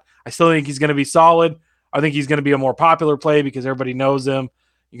for that. I still think he's going to be solid. I think he's going to be a more popular play because everybody knows him.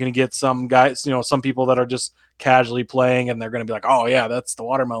 You're going to get some guys, some people that are just casually playing, and they're going to be like, oh, yeah, that's the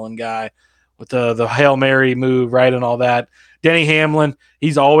watermelon guy with the Hail Mary move, right, and all that. Denny Hamlin,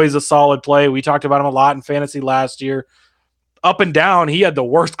 he's always a solid play. We talked about him a lot in fantasy last year. Up and down, he had the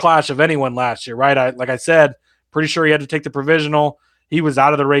worst clash of anyone last year, right? Like I said, pretty sure he had to take the provisional. He was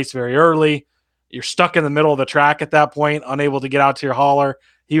out of the race very early. You're stuck in the middle of the track at that point, unable to get out to your hauler.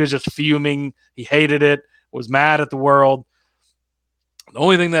 He was just fuming. He hated it, was mad at the world. The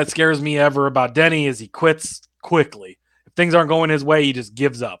only thing that scares me ever about Denny is he quits quickly. If things aren't going his way, he just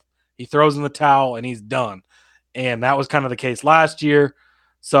gives up. He throws in the towel and he's done. And that was kind of the case last year.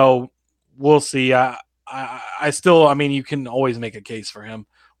 So we'll see. I still, you can always make a case for him.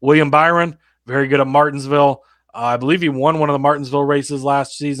 William Byron, very good at Martinsville. I believe he won one of the Martinsville races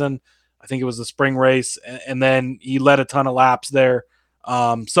last season. I think it was the spring race. And then he led a ton of laps there.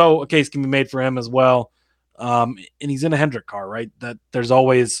 So a case can be made for him as well. And he's in a Hendrick car, right? That there's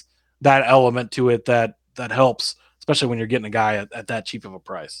always that element to it that helps, especially when you're getting a guy at that cheap of a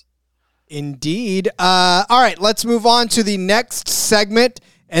price. Indeed. All right, let's move on to the next segment,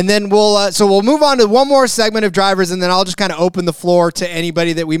 and then we'll move on to one more segment of drivers, and then I'll just kind of open the floor to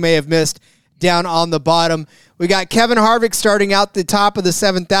anybody that we may have missed down on the bottom. We got Kevin Harvick starting out the top of the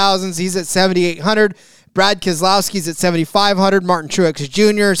 7,000s. He's at 7,800. Brad Keselowski's at 7,500. Martin Truex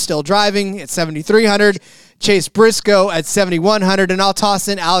Jr. still driving at 7,300. Chase Briscoe at 7,100. And I'll toss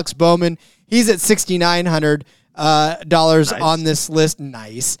in Alex Bowman. He's at $6,900 nice. On this list.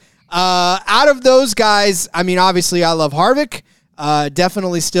 Nice. Out of those guys, obviously I love Harvick.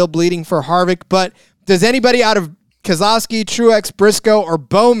 Definitely still bleeding for Harvick. But does anybody out of Keselowski, Truex, Briscoe, or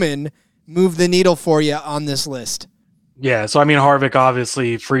Bowman move the needle for you on this list? Yeah, so Harvick,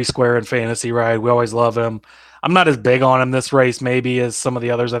 obviously, free square in fantasy, right? We always love him. I'm not as big on him this race, maybe, as some of the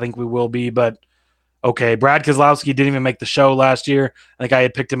others I think we will be, but okay. Brad Keselowski didn't even make the show last year. I think I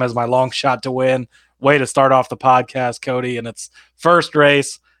had picked him as my long shot to win. Way to start off the podcast, Cody, and it's first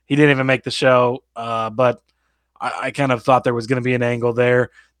race. He didn't even make the show, but I kind of thought there was going to be an angle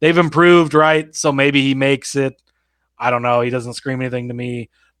there. They've improved, right? So maybe he makes it. I don't know. He doesn't scream anything to me.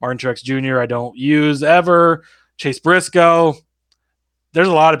 Martin Truex Jr. I don't use ever. Chase Briscoe. There's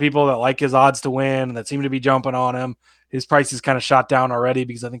a lot of people that like his odds to win and that seem to be jumping on him. His price is kind of shot down already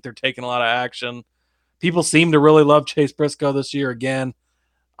because I think they're taking a lot of action. People seem to really love Chase Briscoe this year again.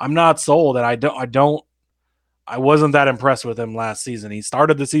 I'm not sold, and I wasn't that impressed with him last season. He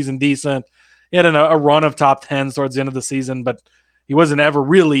started the season decent. He had a run of top 10s towards the end of the season, but he wasn't ever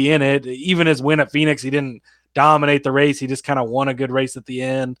really in it. Even his win at Phoenix, he didn't dominate the race. He just kind of won a good race at the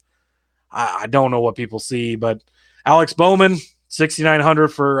end. I don't know what people see, but Alex Bowman, 6,900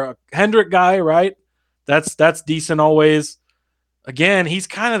 for a Hendrick guy, right? That's decent always. Again, he's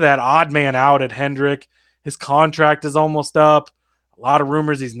kind of that odd man out at Hendrick. His contract is almost up. A lot of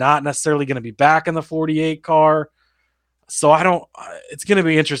rumors he's not necessarily going to be back in the 48 car. So it's going to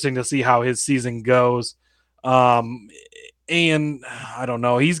be interesting to see how his season goes. And I don't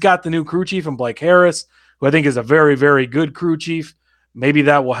know. He's got the new crew chief in Blake Harris, who I think is a very, very good crew chief. Maybe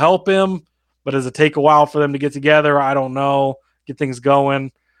that will help him, but does it take a while for them to get together? I don't know. Get things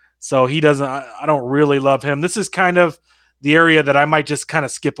going. So I don't really love him. This is kind of the area that I might just kind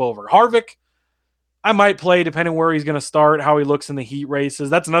of skip over. Harvick, I might play depending where he's going to start, how he looks in the heat races.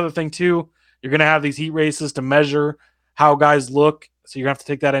 That's another thing too. You're going to have these heat races to measure how guys look. So you're going to have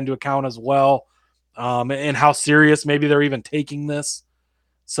to take that into account as well. And how serious maybe they're even taking this.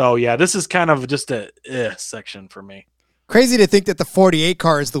 So yeah, this is kind of just a section for me. Crazy to think that the 48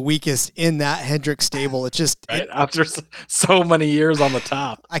 car is the weakest in that Hendrick stable. It's just right? After so many years on the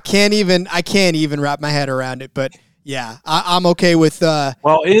top. I can't even wrap my head around it, but yeah, I'm okay with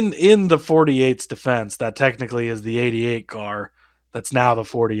well, in the 48's defense, that technically is the 88 car. That's now the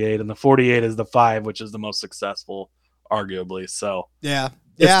 48, and the 48 is the 5, which is the most successful, arguably. So yeah.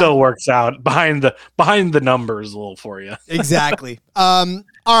 It still works out behind the numbers a little for you. Exactly. All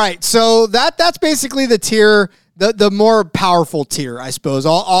right. So that's basically the tier, the more powerful tier, I suppose.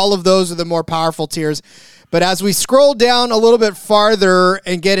 All of those are the more powerful tiers. But as we scroll down a little bit farther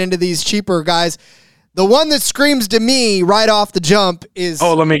and get into these cheaper guys, the one that screams to me right off the jump is...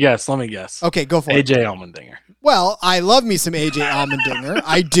 Oh, let me guess. Okay, go for it. AJ Allmendinger. Well, I love me some AJ Allmendinger.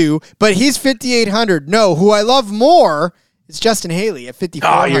 I do. But he's 5,800. No, who I love more... It's Justin Haley at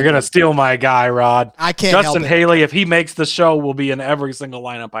 5,400. Oh, you're going to steal my guy, Rod. I can't help it. Justin Haley, if he makes the show, will be in every single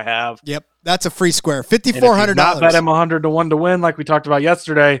lineup I have. Yep, that's a free square. $5,400. Not bet him 100 to 1 to win like we talked about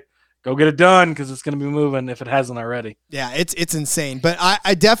yesterday. Go get it done because it's going to be moving if it hasn't already. Yeah, it's insane. But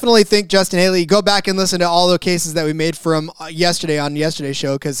I definitely think Justin Haley, go back and listen to all the cases that we made from yesterday on yesterday's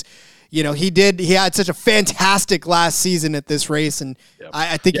show because he had such a fantastic last season at this race, and yep.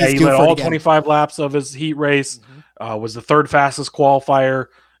 I think he's due led for it all again. 25 laps of his heat race. Was the third fastest qualifier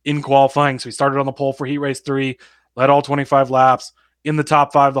in qualifying. So he started on the pole for heat race 3, led all 25 laps in the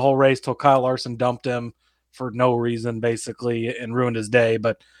top 5 the whole race till Kyle Larson dumped him for no reason basically and ruined his day.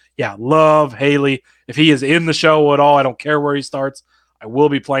 But yeah, love Haley. If he is in the show at all, I don't care where he starts. I will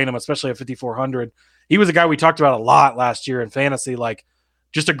be playing him, especially at 5,400. He was a guy we talked about a lot last year in fantasy, like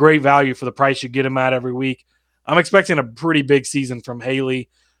just a great value for the price you get him at every week. I'm expecting a pretty big season from Haley.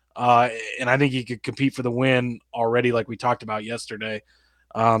 And I think he could compete for the win already, like we talked about yesterday.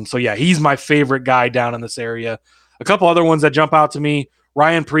 So yeah, he's my favorite guy down in this area. A couple other ones that jump out to me: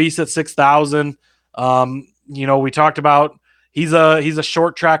 Ryan Preece at 6,000. We talked about he's a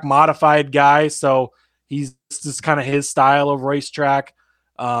short track modified guy, so he's just kind of his style of racetrack.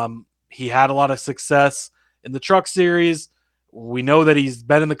 He had a lot of success in the Truck Series. We know that he's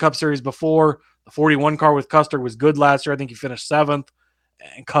been in the Cup Series before. The 41 car with Custer was good last year. I think he finished 7th.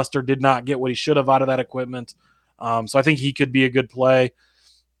 And Custer did not get what he should have out of that equipment. So I think he could be a good play.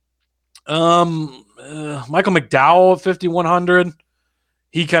 Michael McDowell at 5,100.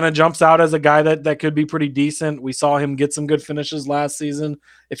 He kind of jumps out as a guy that could be pretty decent. We saw him get some good finishes last season.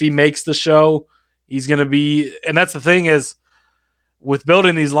 If he makes the show, he's going to be – and that's the thing is with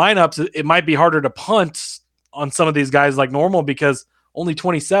building these lineups, it might be harder to punt on some of these guys like normal because only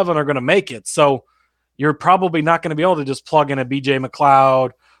 27 are going to make it. So – you're probably not going to be able to just plug in a BJ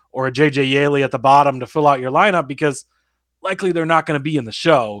McLeod or a JJ Yaley at the bottom to fill out your lineup because likely they're not going to be in the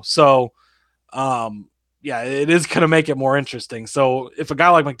show. So, it is going to make it more interesting. So if a guy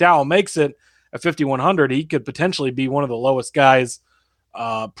like McDowell makes it at 5,100, he could potentially be one of the lowest guys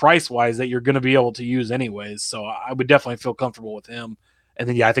price-wise that you're going to be able to use anyways. So I would definitely feel comfortable with him. And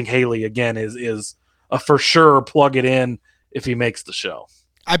then, I think Haley, again, is a for sure plug it in if he makes the show.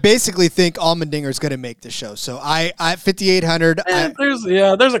 I basically think Allmendinger is going to make the show. So I 5,800.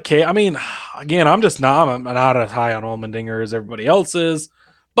 There's a case. I mean, again, I'm not as high on Allmendinger as everybody else is,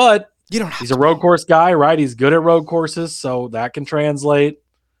 but you don't. He's a road course guy, right? He's good at road courses, so that can translate.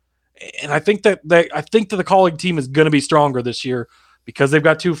 And I think that the calling team is going to be stronger this year because they've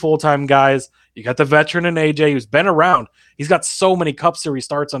got 2 full-time guys. You got the veteran in AJ who's been around. He's got so many Cup Series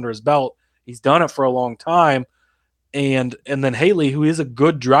starts under his belt. He's done it for a long time. And then Haley, who is a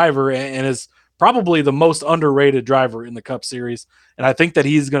good driver and is probably the most underrated driver in the Cup Series. And I think that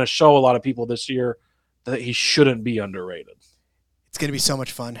he's going to show a lot of people this year that he shouldn't be underrated. It's going to be so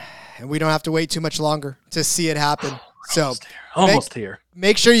much fun. And we don't have to wait too much longer to see it happen. So almost here.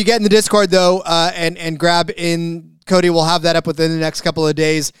 Make sure you get in the Discord, though, and grab in. Cody will have that up within the next couple of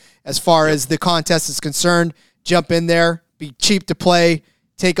days as far as the contest is concerned. Jump in there. Be cheap to play.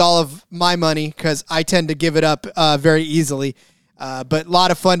 Take all of my money because I tend to give it up very easily. But a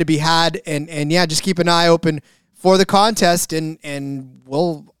lot of fun to be had. And yeah, just keep an eye open for the contest, and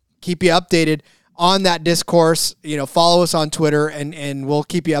we'll keep you updated on that discourse. Follow us on Twitter, and we'll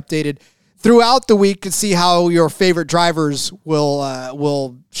keep you updated throughout the week to see how your favorite drivers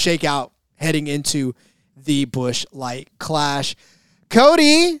will shake out heading into the Busch Light Clash.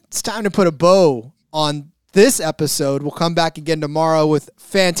 Cody, it's time to put a bow on this episode. We'll come back again tomorrow with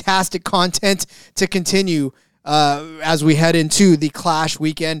fantastic content to continue as we head into the Clash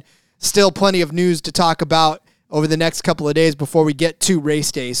weekend. Still plenty of news to talk about over the next couple of days before we get to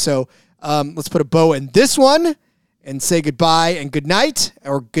race day. So let's put a bow in this one and say goodbye and good night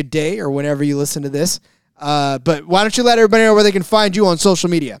or good day or whenever you listen to this. But why don't you let everybody know where they can find you on social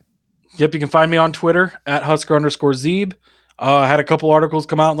media? Yep, you can find me on Twitter at Husker_Zeeb. I had a couple articles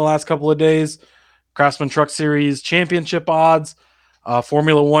come out in the last couple of days. Craftsman Truck Series championship odds,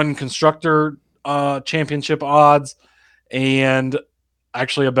 Formula One constructor championship odds, and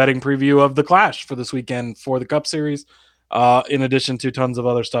actually a betting preview of the Clash for this weekend for the Cup Series, in addition to tons of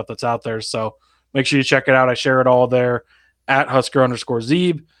other stuff that's out there. So make sure you check it out. I share it all there at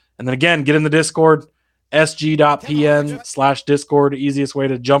Husker_Zeeb. And then again, get in the Discord, sg.pn/Discord, easiest way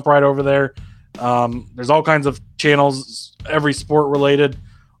to jump right over there. There's all kinds of channels, every sport related.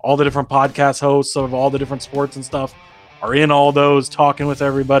 All the different podcast hosts of all the different sports and stuff are in all those, talking with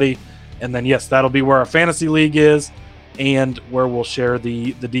everybody. And then, yes, that'll be where our fantasy league is and where we'll share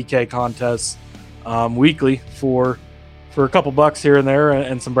the DK contests weekly for a couple bucks here and there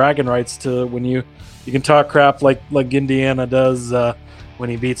and some bragging rights to when you can talk crap like Indiana does when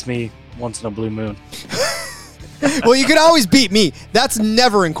he beats me once in a blue moon. Well, you can always beat me. That's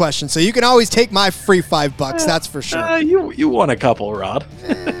never in question. So you can always take my free $5. That's for sure. You won a couple, Rod.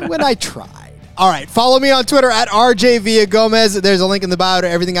 When I tried. All right. Follow me on Twitter at RJ Villagomez. There's a link in the bio to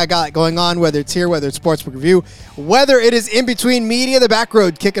everything I got going on, whether it's here, whether it's Sportsbook Review, whether it is in between media, the back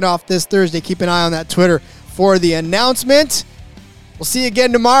road kicking off this Thursday. Keep an eye on that Twitter for the announcement. We'll see you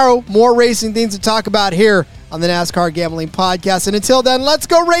again tomorrow. More racing things to talk about here on the NASCAR Gambling Podcast. And until then, let's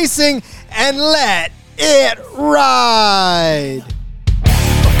go racing and let it ride.